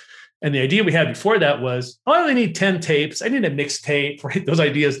 right? And the idea we had before that was, I only need 10 tapes. I need a mixtape, right? Those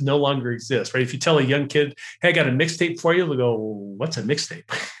ideas no longer exist, right? If you tell a young kid, hey, I got a mixtape for you, they'll go, what's a mixtape?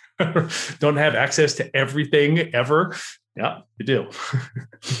 Don't have access to everything ever. Yeah, you do.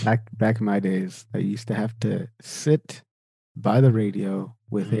 Back in my days, I used to have to sit by the radio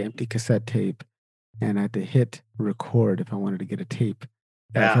with an empty cassette tape, and I had to hit record if I wanted to get a tape.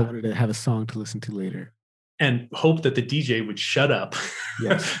 If I wanted to have a song to listen to later. And hope that the DJ would shut up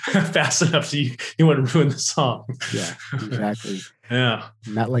yes. fast enough so you wouldn't ruin the song. Yeah, exactly. Yeah.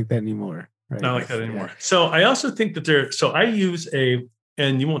 Not like that anymore. Right? Not like that anymore. Yeah. So I also think that I use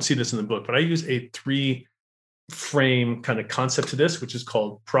and you won't see this in the book, but I use a 3-frame kind of concept to this, which is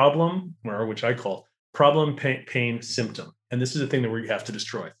called problem, or which I call problem, pain, symptom. And this is the thing that we have to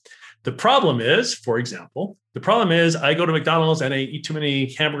destroy. The problem is, for example, I go to McDonald's and I eat too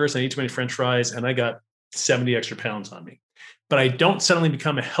many hamburgers and I eat too many French fries and I got 70 extra pounds on me. But I don't suddenly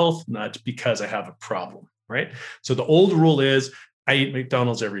become a health nut because I have a problem, right? So the old rule is I eat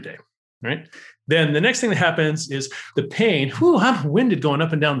McDonald's every day, right? Then the next thing that happens is the pain. I'm winded going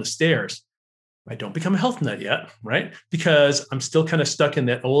up and down the stairs. I don't become a health nut yet, right? Because I'm still kind of stuck in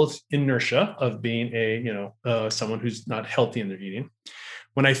that old inertia of being someone who's not healthy in their eating.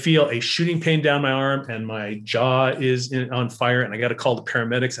 when I feel a shooting pain down my arm and my jaw is on fire and I got to call the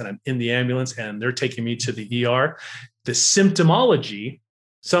paramedics and I'm in the ambulance and they're taking me to the ER, the symptomology,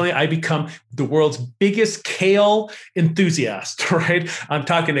 suddenly I become the world's biggest kale enthusiast, right? I'm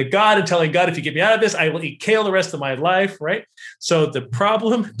talking to God and telling God, if you get me out of this, I will eat kale the rest of my life, right? So the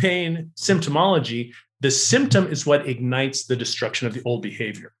problem, pain, symptomology, the symptom is what ignites the destruction of the old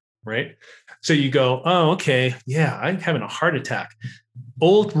behavior, right? So you go, oh, okay, yeah, I'm having a heart attack.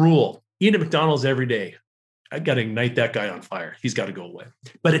 Old rule, eat at McDonald's every day. I got to ignite that guy on fire. He's got to go away.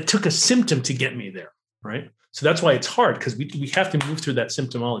 But it took a symptom to get me there, right? So that's why it's hard, because we have to move through that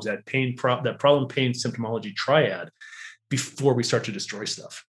symptomology, that problem, pain, symptomology triad before we start to destroy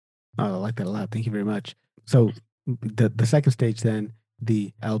stuff. Oh, I like that a lot. Thank you very much. So the second stage then,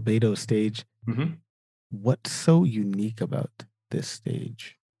 the albedo stage, Mm-hmm. What's so unique about this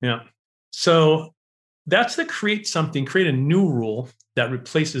stage? Yeah. So that's to create a new rule that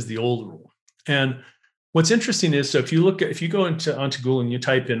replaces the old rule. And what's interesting is, so if you go onto Google and you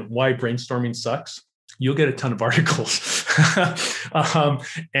type in why brainstorming sucks, you'll get a ton of articles.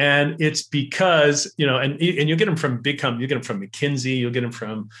 And it's because, and you'll get them from big companies, you'll get them from McKinsey, you'll get them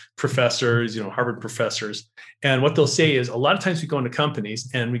from professors, Harvard professors. And what they'll say is, a lot of times we go into companies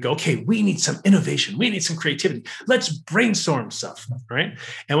and we go, okay, we need some innovation. We need some creativity. Let's brainstorm stuff, right?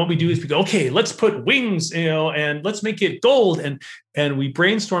 And what we do is we go, okay, let's put wings, and let's make it gold. And we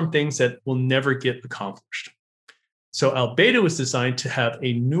brainstorm things that will never get accomplished. So albedo is designed to have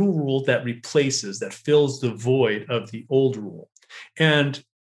a new rule that fills the void of the old rule. And,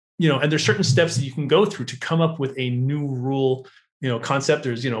 and there's certain steps that you can go through to come up with a new rule, concept.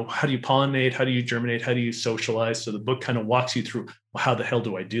 There's, how do you pollinate? How do you germinate? How do you socialize? So the book kind of walks you through, well, how the hell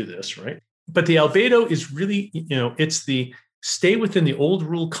do I do this, right? But the albedo is really, it's the stay within the old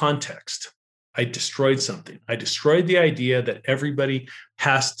rule context. I destroyed something. I destroyed the idea that everybody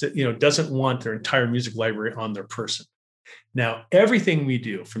has to, doesn't want their entire music library on their person. Now, everything we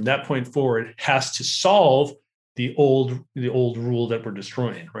do from that point forward has to solve the old rule that we're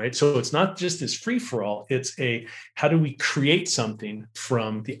destroying, right? So it's not just this free for all. It's how do we create something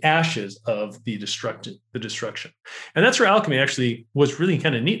from the ashes of the destruction? And that's where alchemy actually was really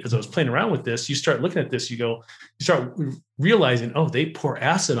kind of neat. As I was playing around with this, you start looking at this, you start realizing, oh, they pour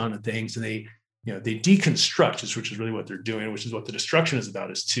acid onto things and they deconstruct, which is really what they're doing, which is what the destruction is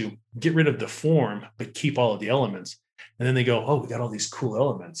about, is to get rid of the form, but keep all of the elements. And then they go, oh, we got all these cool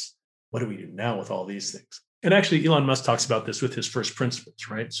elements. What do we do now with all these things? And actually, Elon Musk talks about this with his first principles,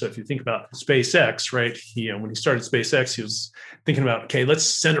 right? So if you think about SpaceX, right? When he started SpaceX, he was thinking about, okay, let's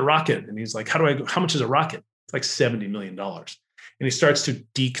send a rocket. And he's like, how much is a rocket? It's like $70 million. And he starts to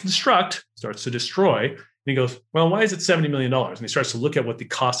deconstruct, starts to destroy. And he goes, well, why is it $70 million? And he starts to look at what the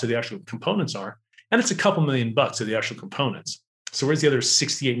cost of the actual components are. And it's a couple $1 million of the actual components. So where's the other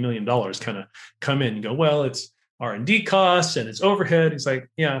 $68 million kind of come in? You go, well, it's R&D costs and it's overhead. He's like,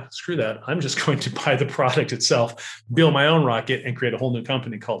 yeah, screw that. I'm just going to buy the product itself, build my own rocket, and create a whole new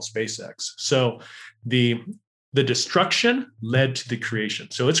company called SpaceX. So the destruction led to the creation.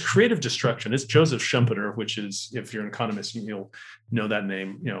 So it's creative destruction. It's Joseph Schumpeter, which is, if you're an economist, you'll know that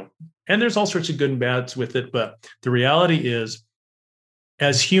name, and there's all sorts of good and bads with it. But the reality is,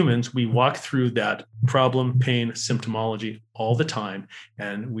 as humans, we walk through that problem, pain, symptomology all the time,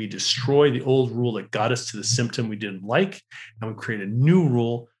 and we destroy the old rule that got us to the symptom we didn't like, and we create a new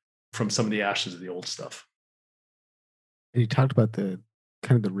rule from some of the ashes of the old stuff. And you talked about the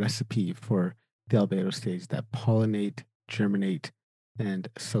kind of the recipe for the albedo stage, that pollinate, germinate, and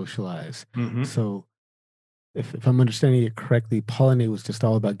socialize. Mm-hmm. So if I'm understanding it correctly, pollinate was just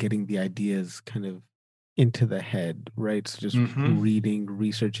all about getting the ideas kind of into the head, right? So just reading,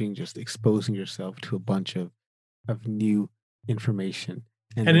 researching, just exposing yourself to a bunch of new information.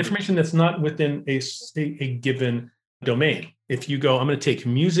 And information that's not within a given domain. If you go, I'm going to take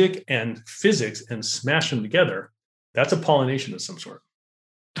music and physics and smash them together, that's a pollination of some sort.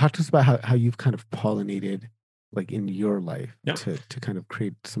 Talk to us about how you've kind of pollinated, like in your life, to kind of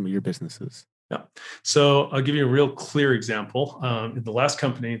create some of your businesses. Yeah. So I'll give you a real clear example. In the last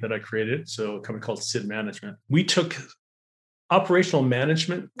company that I created, so a company called Sid Management, we took operational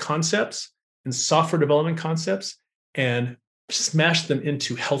management concepts and software development concepts and smashed them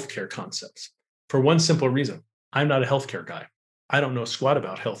into healthcare concepts for one simple reason. I'm not a healthcare guy. I don't know squat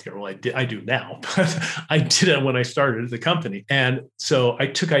about healthcare. Well, I do now, but I did it when I started the company. And so I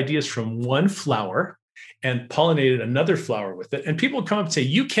took ideas from one flower and pollinated another flower with it. And people would come up and say,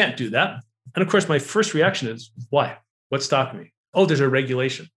 you can't do that. And of course, my first reaction is, why? What's stopping me? Oh, there's a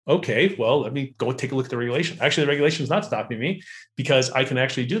regulation. Okay, well, let me go take a look at the regulation. Actually, the regulation is not stopping me because I can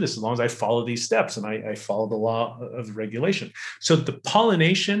actually do this as long as I follow these steps and I follow the law of the regulation. So the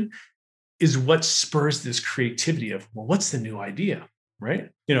pollination is what spurs this creativity of, well, what's the new idea, right?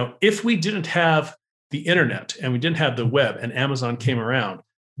 If we didn't have the internet and we didn't have the web and Amazon came around,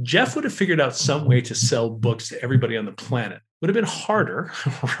 Jeff would have figured out some way to sell books to everybody on the planet. It would have been harder,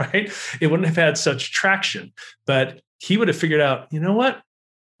 right? It wouldn't have had such traction, but he would have figured out, you know what?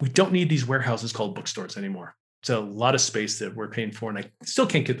 We don't need these warehouses called bookstores anymore. It's a lot of space that we're paying for, and I still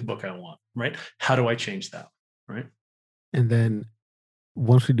can't get the book I want, right? How do I change that, right? And then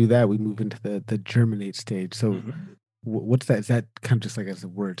once we do that, we move into the germinate stage. So what's that? Is that kind of just like as the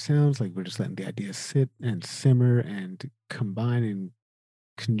word sounds, like we're just letting the ideas sit and simmer and combine and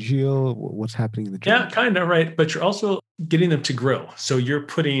congeal? What's happening in the Yeah, germinate? kind of, right. But you're also getting them to grow. So you're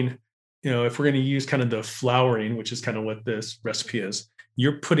putting, if we're going to use kind of the flowering, which is kind of what this recipe is,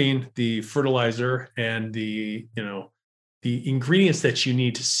 you're putting the fertilizer and the ingredients that you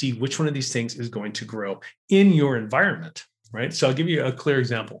need to see which one of these things is going to grow in your environment, right? So I'll give you a clear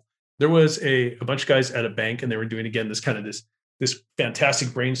example. There was a bunch of guys at a bank, and they were doing, again, this fantastic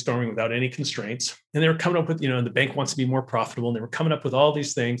brainstorming without any constraints. And they were coming up with, the bank wants to be more profitable. And they were coming up with all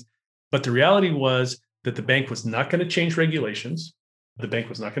these things. But the reality was that the bank was not going to change regulations. The bank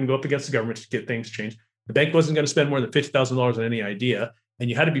was not going to go up against the government to get things changed. The bank wasn't going to spend more than $50,000 on any idea. And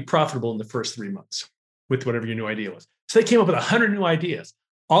you had to be profitable in the first 3 months with whatever your new idea was. So they came up with 100 new ideas,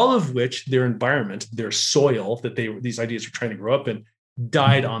 all of which their environment, their soil that these ideas were trying to grow up in,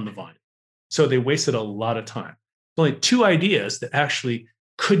 died on the vine. So they wasted a lot of time. Only 2 ideas that actually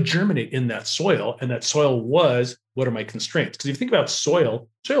could germinate in that soil. And that soil was, what are my constraints? Because if you think about soil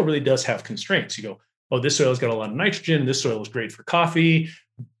really does have constraints. You go, oh, this soil's got a lot of nitrogen. This soil is great for coffee.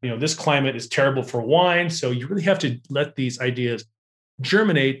 This climate is terrible for wine. So you really have to let these ideas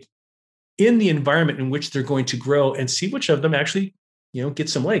germinate in the environment in which they're going to grow and see which of them actually, get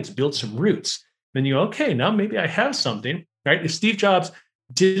some legs, build some roots. Then you go, okay, now maybe I have something, right? If Steve Jobs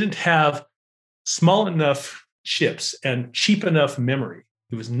didn't have small enough chips and cheap enough memory,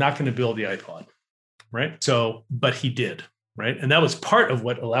 he was not going to build the iPod, right? So, but he did, right? And that was part of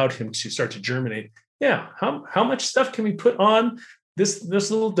what allowed him to start to germinate. Yeah, how much stuff can we put on this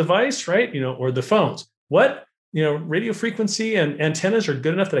little device, right? Or the phones. What, radio frequency and antennas are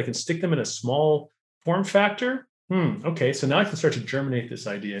good enough that I can stick them in a small form factor. Okay, so now I can start to germinate this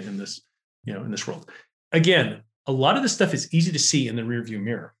idea in this, in this world. Again, a lot of this stuff is easy to see in the rearview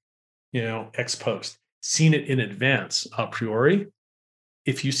mirror, ex post. Seen it in advance, a priori.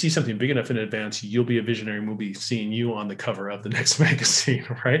 If you see something big enough in advance, you'll be a visionary and we'll be seeing you on the cover of the next magazine,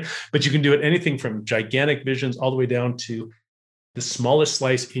 right? But you can do it anything from gigantic visions all the way down to the smallest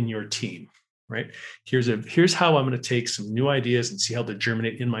slice in your team, right? Here's how I'm going to take some new ideas and see how they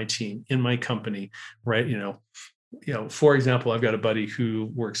germinate in my team, in my company, right? For example, I've got a buddy who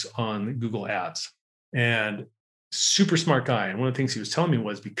works on Google Ads and super smart guy. And one of the things he was telling me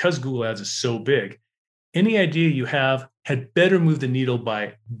was because Google Ads is so big, any idea you have had better move the needle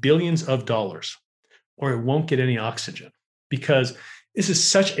by billions of dollars or it won't get any oxygen because this is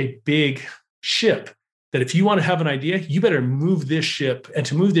such a big ship that if you want to have an idea, you better move this ship. And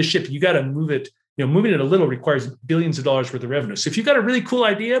to move this ship, you got to move it. Moving it a little requires billions of dollars worth of revenue. So if you've got a really cool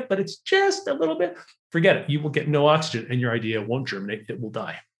idea, but it's just a little bit, forget it. You will get no oxygen and your idea won't germinate. It will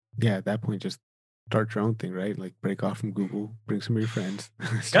die. Yeah, at that point, just start your own thing, right? Like break off from Google, bring some of your friends.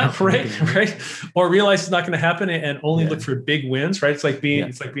 Yeah, right. Or realize it's not going to happen and only look for big wins, right? It's like being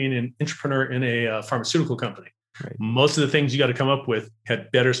an entrepreneur in a pharmaceutical company. Right. Most of the things you got to come up with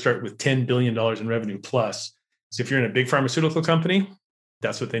had better start with $10 billion in revenue plus. So if you're in a big pharmaceutical company,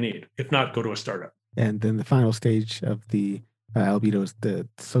 that's what they need. If not, go to a startup. And then the final stage of the albedo is the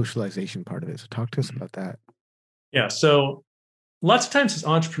socialization part of it. So talk to us about that. Yeah. So lots of times as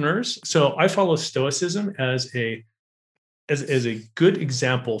entrepreneurs, so I follow Stoicism as a good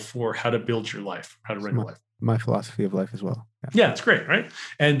example for how to build your life, how to run your life. My philosophy of life as well. Yeah, it's great, right?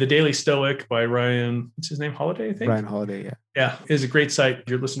 And The Daily Stoic by Ryan, what's his name? Holiday, I think? Ryan Holiday, yeah. Yeah, is a great site.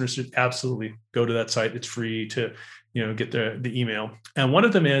 Your listeners should absolutely go to that site. It's free to, get the email. And one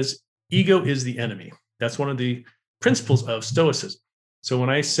of them is ego is the enemy. That's one of the principles of Stoicism. So when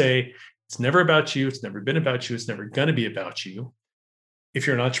I say it's never about you, it's never been about you, it's never going to be about you. If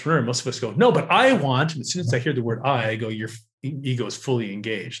you're an entrepreneur, most of us go, no, but I want. And as soon as I hear the word I go, your ego is fully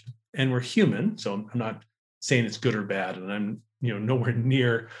engaged. And we're human. So I'm not saying it's good or bad. And I'm, nowhere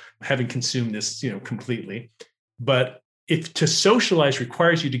near having consumed this, completely. But if to socialize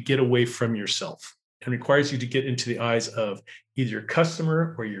requires you to get away from yourself and requires you to get into the eyes of either your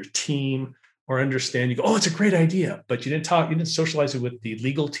customer or your team or understand. You go, oh, it's a great idea, but you didn't socialize it with the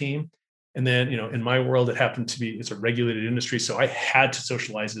legal team. And then, in my world, it's a regulated industry. So I had to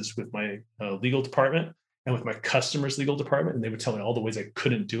socialize this with my legal department and with my customers' legal department. And they would tell me all the ways I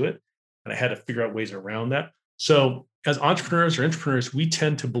couldn't do it. And I had to figure out ways around that. So as entrepreneurs or intrapreneurs, we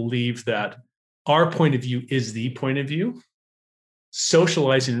tend to believe that our point of view is the point of view.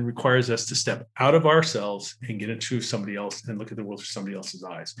 Socializing requires us to step out of ourselves and get into somebody else and look at the world through somebody else's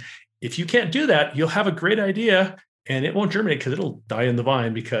eyes. If you can't do that, you'll have a great idea and it won't germinate because it'll die in the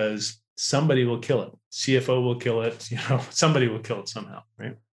vine because somebody will kill it. CFO will kill it. Somebody will kill it somehow,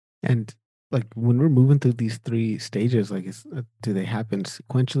 right? And like when we're moving through these three stages, like do they happen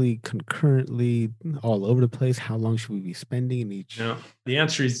sequentially, concurrently, all over the place? How long should we be spending in each? The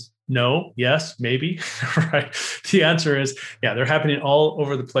answer is no, yes, maybe, right? The answer is, yeah, they're happening all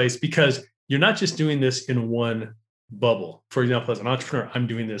over the place because you're not just doing this in one bubble. For example, as an entrepreneur, I'm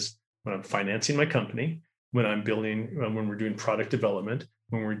doing this when I'm financing my company, when we're doing product development,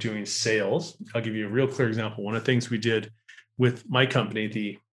 when we're doing sales. I'll give you a real clear example. One of the things we did with my company,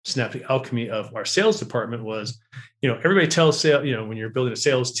 the snappy alchemy of our sales department was, everybody tells sales, when you're building a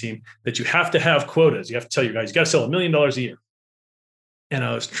sales team that you have to have quotas. You have to tell your guys, you got to sell $1 million a year. And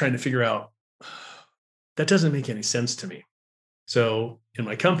I was trying to figure out, that doesn't make any sense to me. So in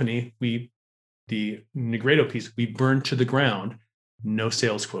my company, the Negredo piece, we burned to the ground, no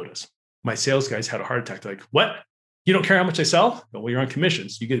sales quotas. My sales guys had a heart attack. They're like, what? You don't care how much I sell? Well, you're on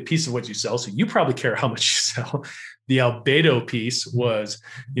commissions. You get a piece of what you sell. So you probably care how much you sell. The albedo piece was,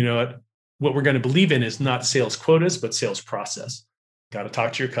 what we're going to believe in is not sales quotas, but sales process. Got to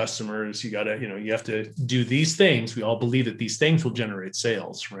talk to your customers. You got to, you have to do these things. We all believe that these things will generate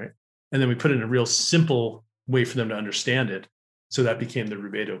sales, right? And then we put it in a real simple way for them to understand it. So that became the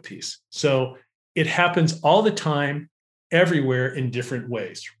rubedo piece. So it happens all the time, everywhere in different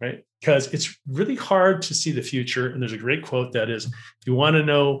ways, right? Because it's really hard to see the future. And there's a great quote that is, if you want to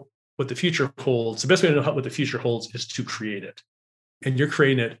know what the future holds, the best way to know what the future holds is to create it. And you're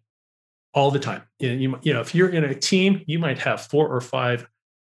creating it all the time. If you're in a team, you might have 4 or 5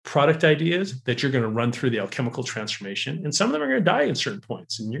 product ideas that you're going to run through the alchemical transformation. And some of them are going to die at certain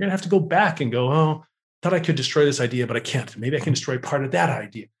points. And you're going to have to go back and go, oh, thought I could destroy this idea, but I can't. Maybe I can destroy part of that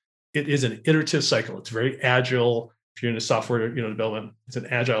idea. It is an iterative cycle. It's very agile. If you're into software, development, it's an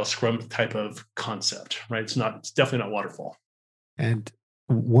agile Scrum type of concept, right? It's definitely not waterfall. And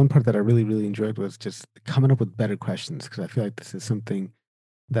one part that I really, really enjoyed was just coming up with better questions, because I feel like this is something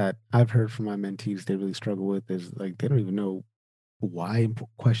that I've heard from my mentees they really struggle with, is like they don't even know why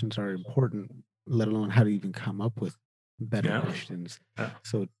questions are important, let alone how to even come up with better questions. Yeah.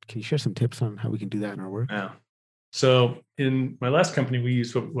 So can you share some tips on how we can do that in our work? Yeah. So in my last company, we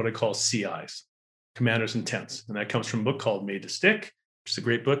use what I call CIs, Commanders Intents. And that comes from a book called Made to Stick, which is a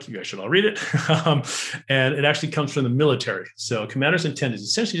great book. You guys should all read it. And it actually comes from the military. So Commander's Intent is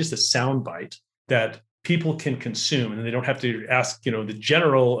essentially just a sound bite that people can consume, and they don't have to ask, the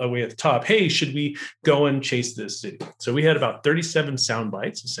general away at the top, hey, should we go and chase this city? So we had about 37 sound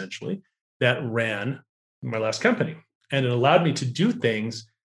bites, essentially, that ran in my last company. And it allowed me to do things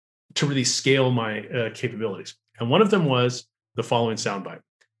to really scale my capabilities. And one of them was the following soundbite.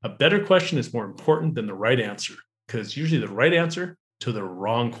 A better question is more important than the right answer, because usually the right answer to the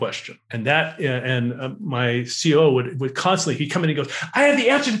wrong question. And my COO would constantly, he'd come in and he goes, I have the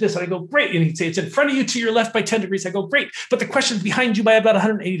answer to this. And I go, great. And he'd say, it's in front of you to your left by 10 degrees. I go, great. But the question's behind you by about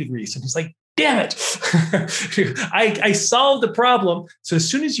 180 degrees. And he's like, damn it. I solved the problem. So as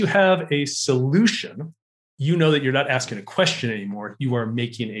soon as you have a solution, you know that you're not asking a question anymore. You are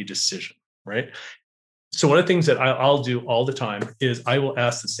making a decision, right? So one of the things that I'll do all the time is I will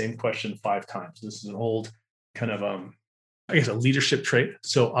ask the same question 5 times. This is an old kind of, a leadership trait.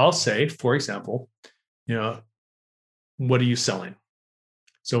 So I'll say, for example, what are you selling?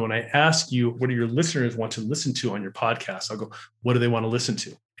 So when I ask you, what do your listeners want to listen to on your podcast? I'll go, what do they want to listen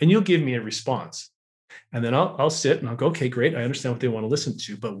to? And you'll give me a response. And then I'll sit and I'll go, okay, great. I understand what they want to listen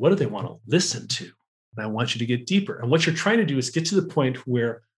to, but what do they want to listen to? And I want you to get deeper. And what you're trying to do is get to the point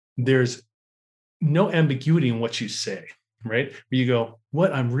where there's no ambiguity in what you say, right? Where you go,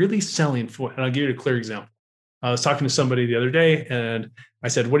 what I'm really selling for, and I'll give you a clear example. I was talking to somebody the other day and I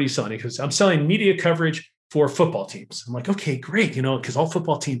said, what are you selling? He goes, I'm selling media coverage for football teams. I'm like, okay, great. Because all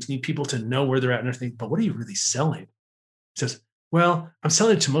football teams need people to know where they're at and everything, but what are you really selling? He says, well, I'm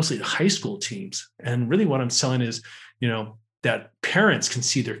selling it to mostly high school teams. And really what I'm selling is, that parents can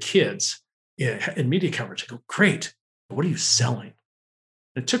see their kids in media coverage. I go, great. But what are you selling?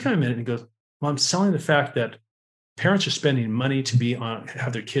 And it took him a minute and he goes, well, I'm selling the fact that parents are spending money to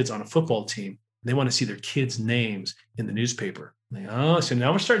have their kids on a football team. They want to see their kids' names in the newspaper. Like, oh, so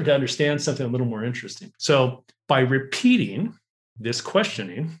now we're starting to understand something a little more interesting. So by repeating this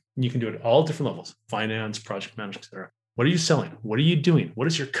questioning, you can do it at all different levels: finance, project management, et cetera. What are you selling? What are you doing? What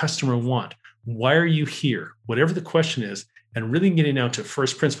does your customer want? Why are you here? Whatever the question is, and really getting down to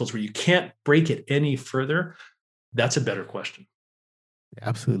first principles where you can't break it any further, that's a better question.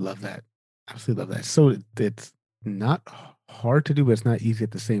 Absolutely love that. Absolutely love that. So it's not hard to do, but it's not easy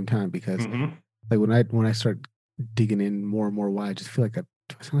at the same time because Mm-hmm. like when I start digging in more and more why, I just feel like do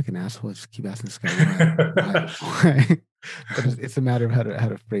I sound like an asshole? I just keep asking this guy why. But it's a matter of how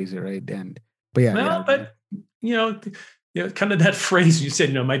to phrase it, right? And but yeah. Well, but you know, kind of that phrase you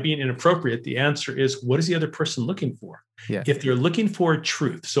said, am I being inappropriate? The answer is, what is the other person looking for? Yeah. If they're looking for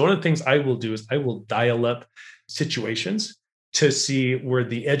truth. So one of the things I will do is I will dial up situations to see where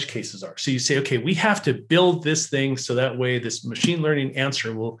the edge cases are. So you say, okay, we have to build this thing so that way this machine learning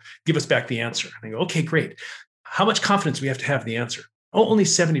answer will give us back the answer. And I go, okay, great. How much confidence do we have to have in the answer? Oh, only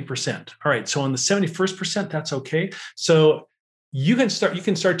 70%. All right. So on the 71st percent, that's okay. So you can start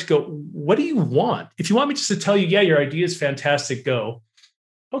to go, what do you want? If you want me just to tell you, yeah, your idea is fantastic, go.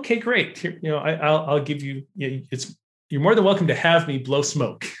 Okay, great. Here, I'll give you, you're more than welcome to have me blow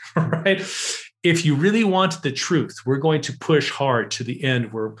smoke, right? If you really want the truth, we're going to push hard to the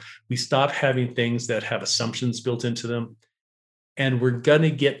end where we stop having things that have assumptions built into them, and we're going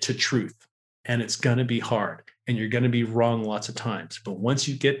to get to truth, and it's going to be hard, and you're going to be wrong lots of times. But once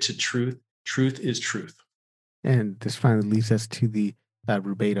you get to truth, truth is truth. And this finally leads us to the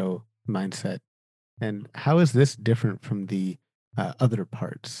rubedo mindset. And how is this different from the other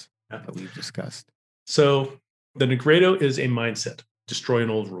parts Yeah. that we've discussed? So the Negredo is a mindset, destroy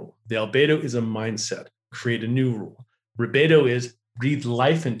an old rule. The Albedo is a mindset, create a new rule. Rubedo is breathe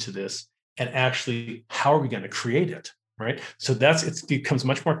life into this, and actually, how are we going to create it? Right. So it becomes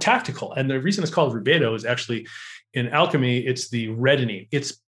much more tactical. And the reason it's called Rubedo is actually in alchemy, it's the reddening.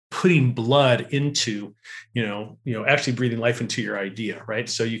 It's putting blood into, actually breathing life into your idea. Right.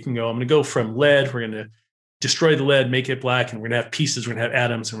 So you can go, I'm going to go from lead. We're going to destroy the lead, make it black, and we're going to have pieces, we're going to have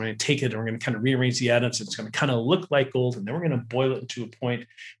atoms, and we're going to take it and we're going to kind of rearrange the atoms. It's going to kind of look like gold. And then we're going to boil it into a point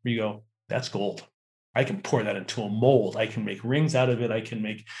where you go, that's gold. I can pour that into a mold. I can make rings out of it. I can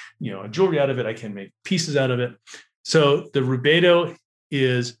make, jewelry out of it. I can make pieces out of it. So the rubedo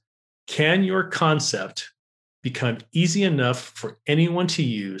is, can your concept become easy enough for anyone to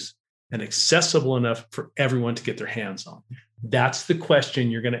use and accessible enough for everyone to get their hands on? That's the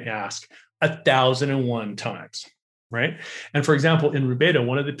question you're going to ask 1,001 times, right? And for example, in rubedo,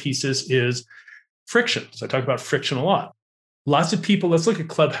 one of the pieces is friction. So I talk about friction a lot. Lots of people, let's look at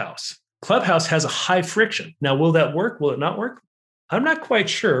Clubhouse. Clubhouse has a high friction. Now, will that work? Will it not work? I'm not quite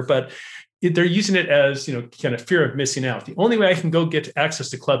sure, but they're using it as, kind of fear of missing out. The only way I can go get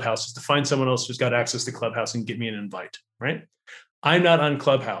access to Clubhouse is to find someone else who's got access to Clubhouse and get me an invite, right? I'm not on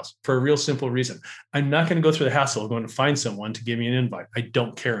Clubhouse for a real simple reason. I'm not going to go through the hassle of going to find someone to give me an invite. I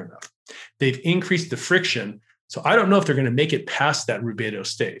don't care enough. They've increased the friction. So I don't know if they're going to make it past that rubedo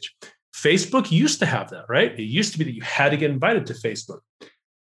stage. Facebook used to have that, right? It used to be that you had to get invited to Facebook.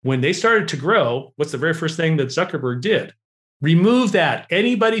 When they started to grow, what's the very first thing that Zuckerberg did? Remove that.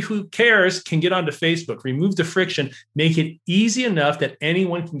 Anybody who cares can get onto Facebook. Remove the friction. Make it easy enough that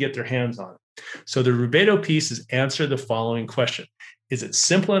anyone can get their hands on it. So the rubedo piece is answer the following question. Is it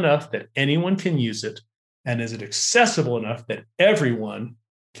simple enough that anyone can use it? And is it accessible enough that everyone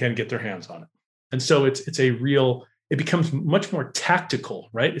can get their hands on it? And so it becomes much more tactical,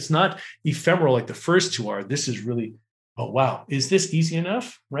 right? It's not ephemeral like the first two are. This is really, oh, wow, is this easy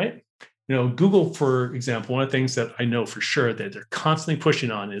enough, right? Google, for example, one of the things that I know for sure that they're constantly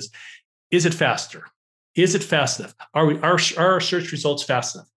pushing on is it faster? Is it fast enough? Are our search results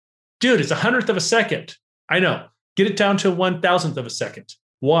fast enough? Dude, it's 100th of a second. I know. Get it down to 1,000th of a second.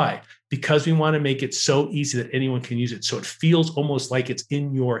 Why? Because we want to make it so easy that anyone can use it. So it feels almost like it's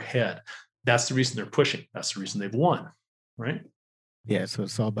in your head. That's the reason they're pushing. That's the reason they've won, right? Yeah. So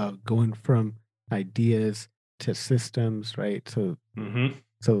it's all about going from ideas to systems, right? So,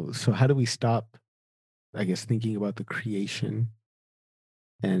 so how do we stop, I guess, thinking about the creation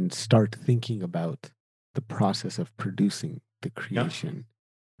and start thinking about the process of producing the creation?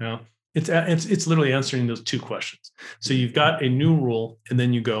 Yeah. It's literally answering those two questions. So you've got a new rule, and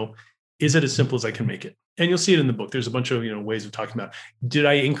then you go, is it as simple as I can make it? And you'll see it in the book. There's a bunch of ways of talking about, did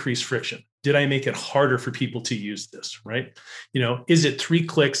I increase friction? Did I make it harder for people to use this, right? Is it 3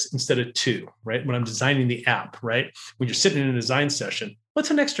 clicks instead of 2, right? When I'm designing the app, right? When you're sitting in a design session, what's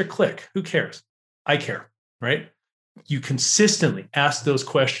an extra click? Who cares? I care, right? You consistently ask those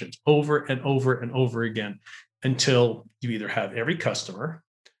questions over and over and over again until you either have every customer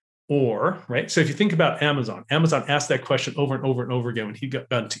Or, right? So if you think about Amazon, Amazon asked that question over and over and over again when he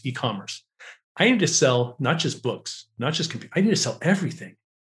got into e-commerce. I need to sell not just books, not just computers. I need to sell everything,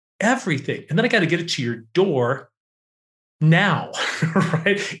 everything. And then I got to get it to your door now,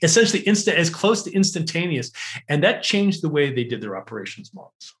 right? Essentially instant, as close to instantaneous. And that changed the way they did their operations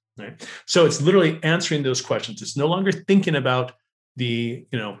models, right? So it's literally answering those questions. It's no longer thinking about the,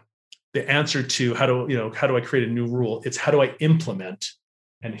 the answer to how do I create a new rule? It's how do I implement?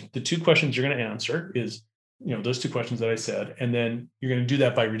 And the two questions you're going to answer is, those two questions that I said, and then you're going to do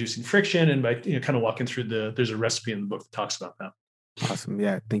that by reducing friction and by kind of walking through there's a recipe in the book that talks about that. Awesome.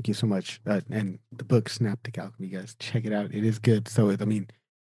 Yeah. Thank you so much. And the book Synaptic Alchemy, guys, check it out. It is good. So, I mean,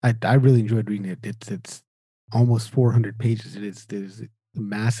 I really enjoyed reading it. It's almost 400 pages. There's a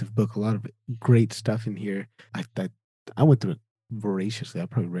massive book, a lot of great stuff in here. I went through it voraciously. I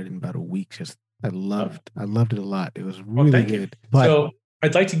probably read it in about a week. I loved it a lot. It was really good. But so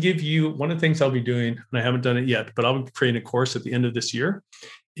I'd like to give you one of the things I'll be doing, and I haven't done it yet, but I'll be creating a course at the end of this year.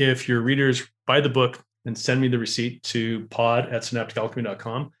 If your readers buy the book and send me the receipt to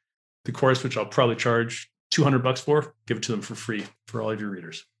pod@synapticalchemy.com, the course, which I'll probably charge $200 for, give it to them for free for all of your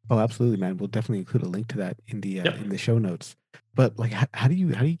readers. Oh, absolutely, man. We'll definitely include a link to that in the show notes. But like, how do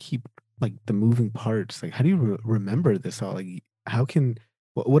you keep like the moving parts? Like, how do you remember this all? Like,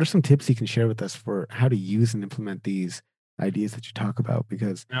 what are some tips you can share with us for how to use and implement these ideas that you talk about?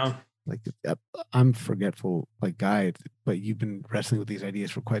 Because like I'm forgetful like guy, but you've been wrestling with these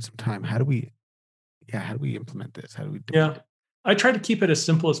ideas for quite some time. How do we implement this? How do we do it? I try to keep it as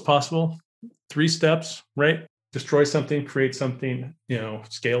simple as possible. 3 steps, right? Destroy something, create something,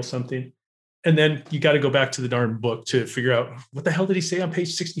 scale something. And then you got to go back to the darn book to figure out what the hell did he say on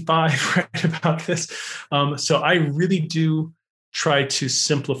page 65 right, about this. So I really do try to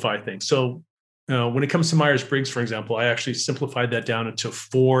simplify things. So when it comes to Myers-Briggs, for example, I actually simplified that down into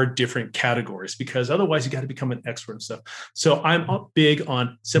 4 different categories because otherwise you got to become an expert and stuff. So I'm big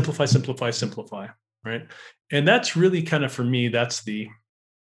on simplify, right? And that's really kind of, for me, that's the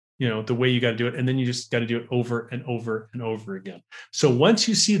way you got to do it. And then you just got to do it over and over and over again. So once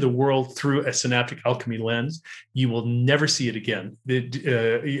you see the world through a synaptic alchemy lens, you will never see it again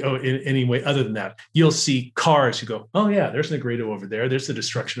in any way other than that. You'll see cars. You go, oh yeah, there's an Negredo over there. There's the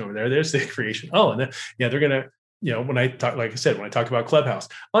destruction over there. There's the creation. Oh, and then, they're going to, when I talk, like I said, when I talk about Clubhouse,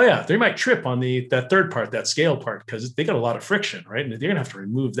 oh yeah, they might trip on that third part, that scale part, because they got a lot of friction, right? And they're going to have to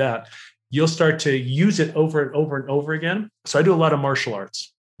remove that. You'll start to use it over and over and over again. So I do a lot of martial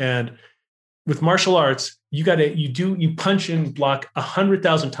arts. And with martial arts, you punch and block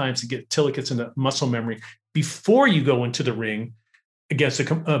 100,000 times till it gets into muscle memory before you go into the ring against an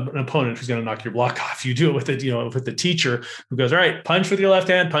opponent who's going to knock your block off. You do it with with the teacher who goes, all right, punch with your left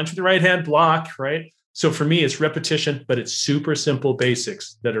hand, punch with your right hand, block, right? So for me, it's repetition, but it's super simple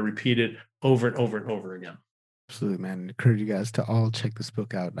basics that are repeated over and over and over again. Absolutely, man. I encourage you guys to all check this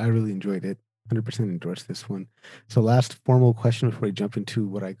book out. I really enjoyed it. 100% endorse this one. So last formal question before we jump into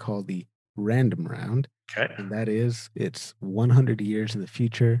what I call the random round. Okay. And that is, it's 100 years in the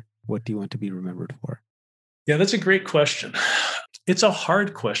future. What do you want to be remembered for? Yeah, that's a great question. It's a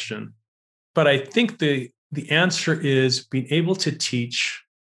hard question, but I think the answer is being able to teach,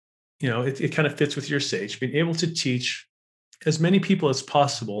 it kind of fits with your sage, being able to teach as many people as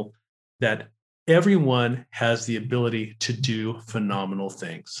possible that everyone has the ability to do phenomenal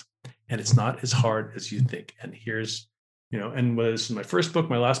things. And it's not as hard as you think. And here's, and whether this is my first book,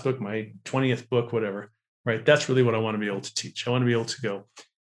 my last book, my 20th book, whatever, right? That's really what I want to be able to teach. I want to be able to go,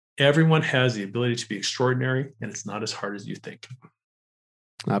 everyone has the ability to be extraordinary, and it's not as hard as you think.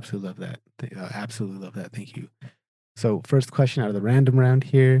 I absolutely love that. Absolutely love that. Thank you. So first question out of the random round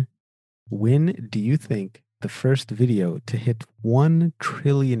here. When do you think the first video to hit 1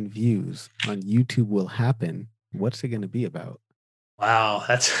 trillion views on YouTube will happen? What's it going to be about? Wow,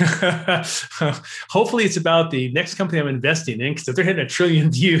 that's hopefully it's about the next company I'm investing in, because if they're hitting 1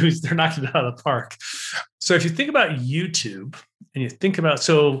 trillion views, they're knocking it out of the park. So if you think about YouTube and you think about,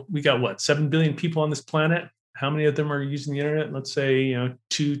 so we got 7 billion people on this planet. How many of them are using the internet? Let's say,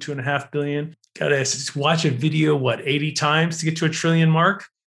 2.5 billion. Got to watch a video, 80 times to get to 1 trillion mark.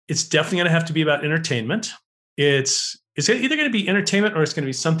 It's definitely going to have to be about entertainment. It's either going to be entertainment or it's going to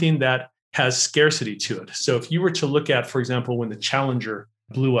be something that has scarcity to it. So if you were to look at, for example, when the Challenger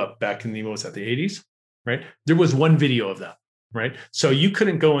blew up back in the 80s, right? There was one video of that, right? So you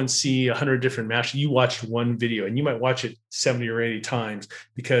couldn't go and see 100 different matches. You watched one video, and you might watch it 70 or 80 times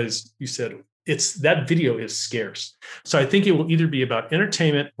because you said that video is scarce. So I think it will either be about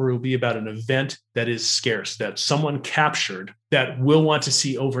entertainment or it will be about an event that is scarce, that someone captured, that we'll want to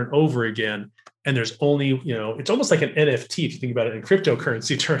see over and over again. And there's only, it's almost like an NFT if you think about it in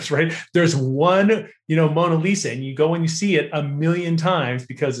cryptocurrency terms, right? There's one, Mona Lisa, and you go and you see it a million times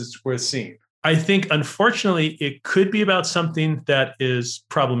because it's worth seeing. I think, unfortunately, it could be about something that is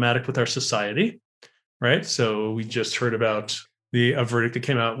problematic with our society, right? So we just heard about a verdict that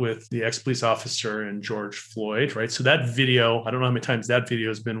came out with the ex-police officer and George Floyd, right? So that video, I don't know how many times that video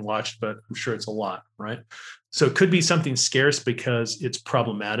has been watched, but I'm sure it's a lot, right? So it could be something scarce because it's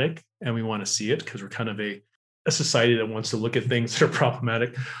problematic and we want to see it because we're kind of a society that wants to look at things that are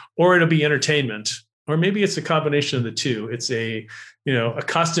problematic, or it'll be entertainment, or maybe it's a combination of the two. It's a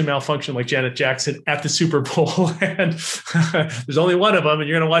costume malfunction like Janet Jackson at the Super Bowl, and there's only one of them, and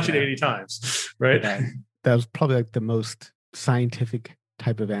you're going to watch it 80 times, right? That was probably like the most scientific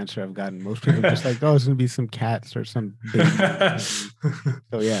type of answer I've gotten. Most people are just like, oh, it's going to be some cats or some babies.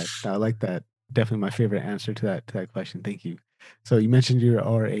 So yeah, I like that. Definitely my favorite answer to that question. Thank you. So you mentioned you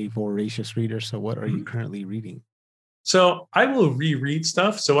are a voracious reader. So what are you currently reading? So I will reread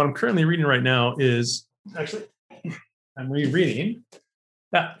stuff. So what I'm currently reading right now is actually, I'm rereading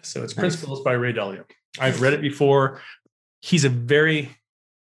that. So it's Principles by Ray Dalio. I've read it before. He's a very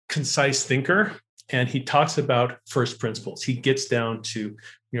concise thinker, and he talks about first principles. He gets down to,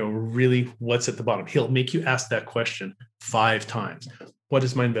 really what's at the bottom. He'll make you ask that question 5 times. What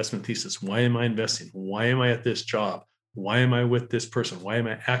is my investment thesis? Why am I investing? Why am I at this job? Why am I with this person? Why am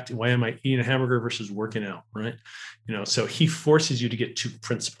I acting? Why am I eating a hamburger versus working out? Right. So he forces you to get to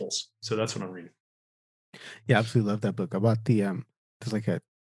principles. So that's what I'm reading. Yeah, absolutely love that book. About there's like I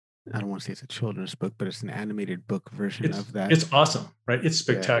don't want to say it's a children's book, but it's an animated book version of that. It's awesome, right? It's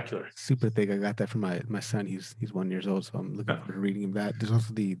spectacular. Yeah, super thick. I got that from my son. He's 1 year old, so I'm looking forward to reading him that. There's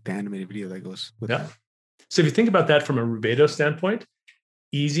also the animated video that goes with that. So if you think about that from a Rubedo standpoint,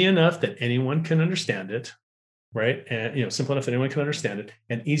 easy enough that anyone can understand it, right? And simple enough that anyone can understand it,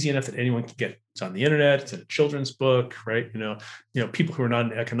 and easy enough that anyone can get it. It's on the internet. It's in a children's book, right? People who are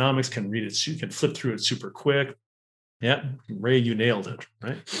not in economics can read it. You can flip through it super quick. Yeah, Ray, you nailed it,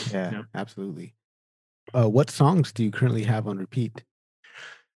 right? Yeah. Absolutely. What songs do you currently have on repeat?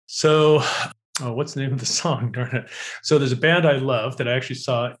 So, what's the name of the song? Darn it. So there's a band I love that I actually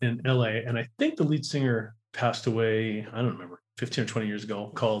saw in LA, and I think the lead singer passed away, I don't remember, 15 or 20 years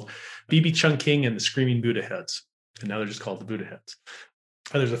ago, called BB Chungking and the Screaming Buddha Heads. And now they're just called the Buddha Heads.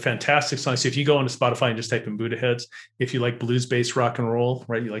 There's a fantastic song. So if you go onto Spotify and just type in Buddha Heads, if you like blues-based rock and roll,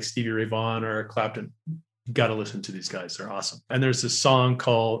 right, you like Stevie Ray Vaughan or Clapton, you got to listen to these guys. They're awesome. And there's this song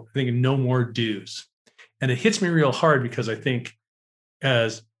called, I think, No More Dues. And it hits me real hard because I think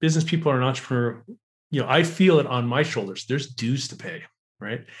as business people or an entrepreneur, I feel it on my shoulders. There's dues to pay,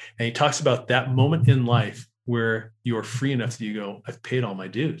 right? And he talks about that moment in life where you're free enough that you go, I've paid all my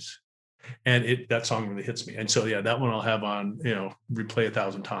dues. And that song really hits me. And so, yeah, that one I'll have on, replay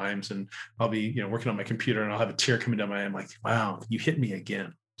 1,000 times, and I'll be, working on my computer, and I'll have a tear coming down my eye. I'm like, wow, you hit me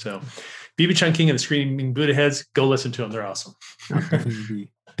again. So BB Chungking and the Screaming Buddha Heads, go listen to them. They're awesome. I'll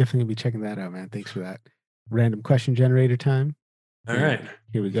definitely be checking that out, man. Thanks for that. Random question generator time. All right.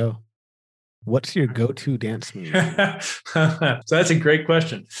 Here we go. What's your go-to dance move? So that's a great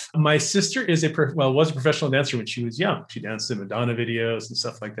question. My sister was a professional dancer when she was young. She danced in Madonna videos and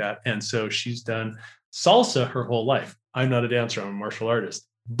stuff like that. And so she's done salsa her whole life. I'm not a dancer. I'm a martial artist.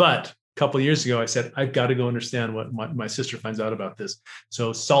 But a couple of years ago, I said, I've got to go understand what my sister finds out about this.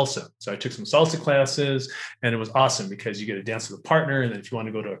 So salsa. So I took some salsa classes, and it was awesome because you get to dance with a partner. And then if you want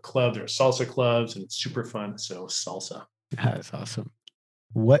to go to a club, there are salsa clubs, and it's super fun. So salsa. That's awesome.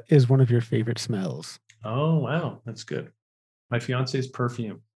 What is one of your favorite smells? Oh, wow. That's good. My fiance's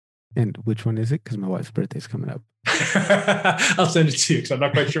perfume. And which one is it? Because my wife's birthday is coming up. I'll send it to you because I'm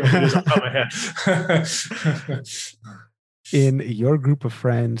not quite sure what it is off the top of my head. In your group of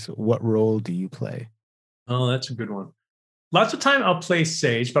friends, what role do you play? Oh, that's a good one. Lots of time I'll play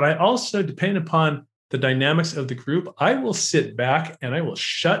sage, but I also, depending upon the dynamics of the group, I will sit back and I will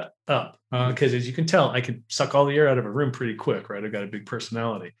shut up because as you can tell, I can suck all the air out of a room pretty quick, right? I've got a big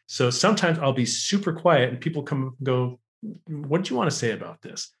personality. So sometimes I'll be super quiet and people come and go, what do you want to say about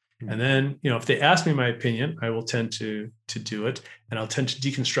this? And then, if they ask me my opinion, I will tend to do it, and I'll tend to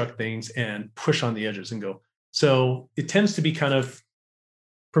deconstruct things and push on the edges and go. So it tends to be kind of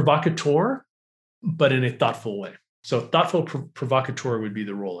provocateur, but in a thoughtful way. So thoughtful provocateur would be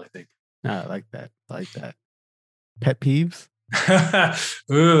the role, I think. I like that. Pet peeves?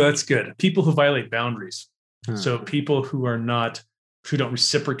 Ooh, that's good. People who violate boundaries. So people who don't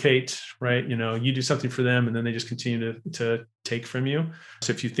reciprocate, right? You do something for them and then they just continue to take from you.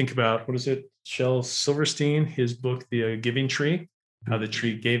 So if you think about, what is it? Shel Silverstein, his book, The Giving Tree, how the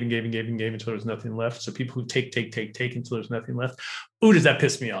tree gave and gave and gave and gave until there was nothing left. So people who take until there's nothing left. Ooh, does that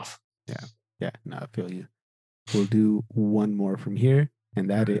piss me off? Yeah. Yeah, no, I feel you. We'll do one more from here, and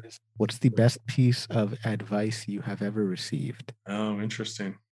that is, what's the best piece of advice you have ever received? Oh,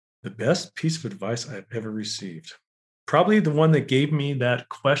 interesting. The best piece of advice I've ever received. Probably the one that gave me that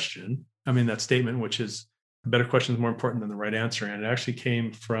question. I mean, that statement, which is a better question is more important than the right answer. And it actually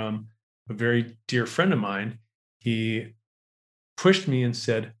came from a very dear friend of mine. He pushed me and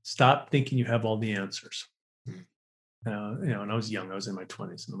said, "Stop thinking you have all the answers." And I was young, I was in my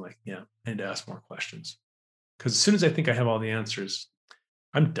 20s. And I'm like, yeah, I need to ask more questions. Because as soon as I think I have all the answers,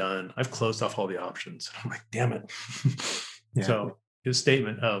 I'm done. I've closed off all the options. I'm like, damn it. Yeah. So his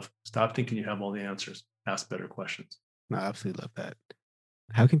statement of stop thinking you have all the answers, ask better questions. No, I absolutely love that.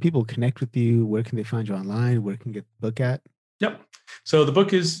 How can people connect with you? Where can they find you online? Where can they get the book at? Yep. So the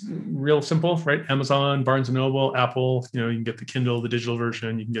book is real simple, right? Amazon, Barnes and Noble, Apple. You can get the Kindle, the digital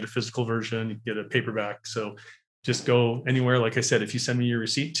version. You can get a physical version. You can get a paperback. So just go anywhere. Like I said, if you send me your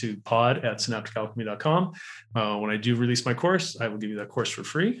receipt to pod@synapticalchemy.com, when I do release my course, I will give you that course for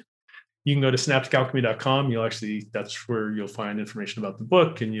free. You can go to synapticalchemy.com. That's where you'll find information about the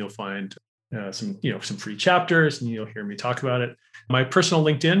book, and you'll find some free chapters, and you'll hear me talk about it. My personal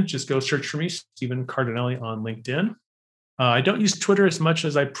LinkedIn, just go search for me, Stephen Cardinale on LinkedIn. I don't use Twitter as much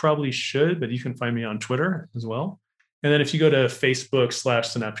as I probably should, but you can find me on Twitter as well. And then if you go to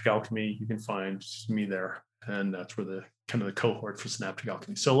Facebook/Synaptic Alchemy, you can find me there. And that's where the kind of the cohort for Synaptic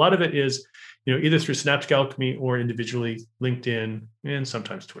Alchemy. So a lot of it is, either through Synaptic Alchemy or individually LinkedIn and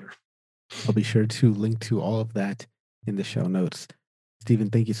sometimes Twitter. I'll be sure to link to all of that in the show notes. Stephen,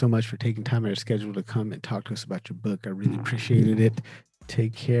 thank you so much for taking time out of your schedule to come and talk to us about your book. I really appreciated it.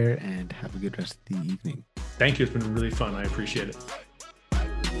 Take care and have a good rest of the evening. Thank you. It's been really fun. I appreciate it.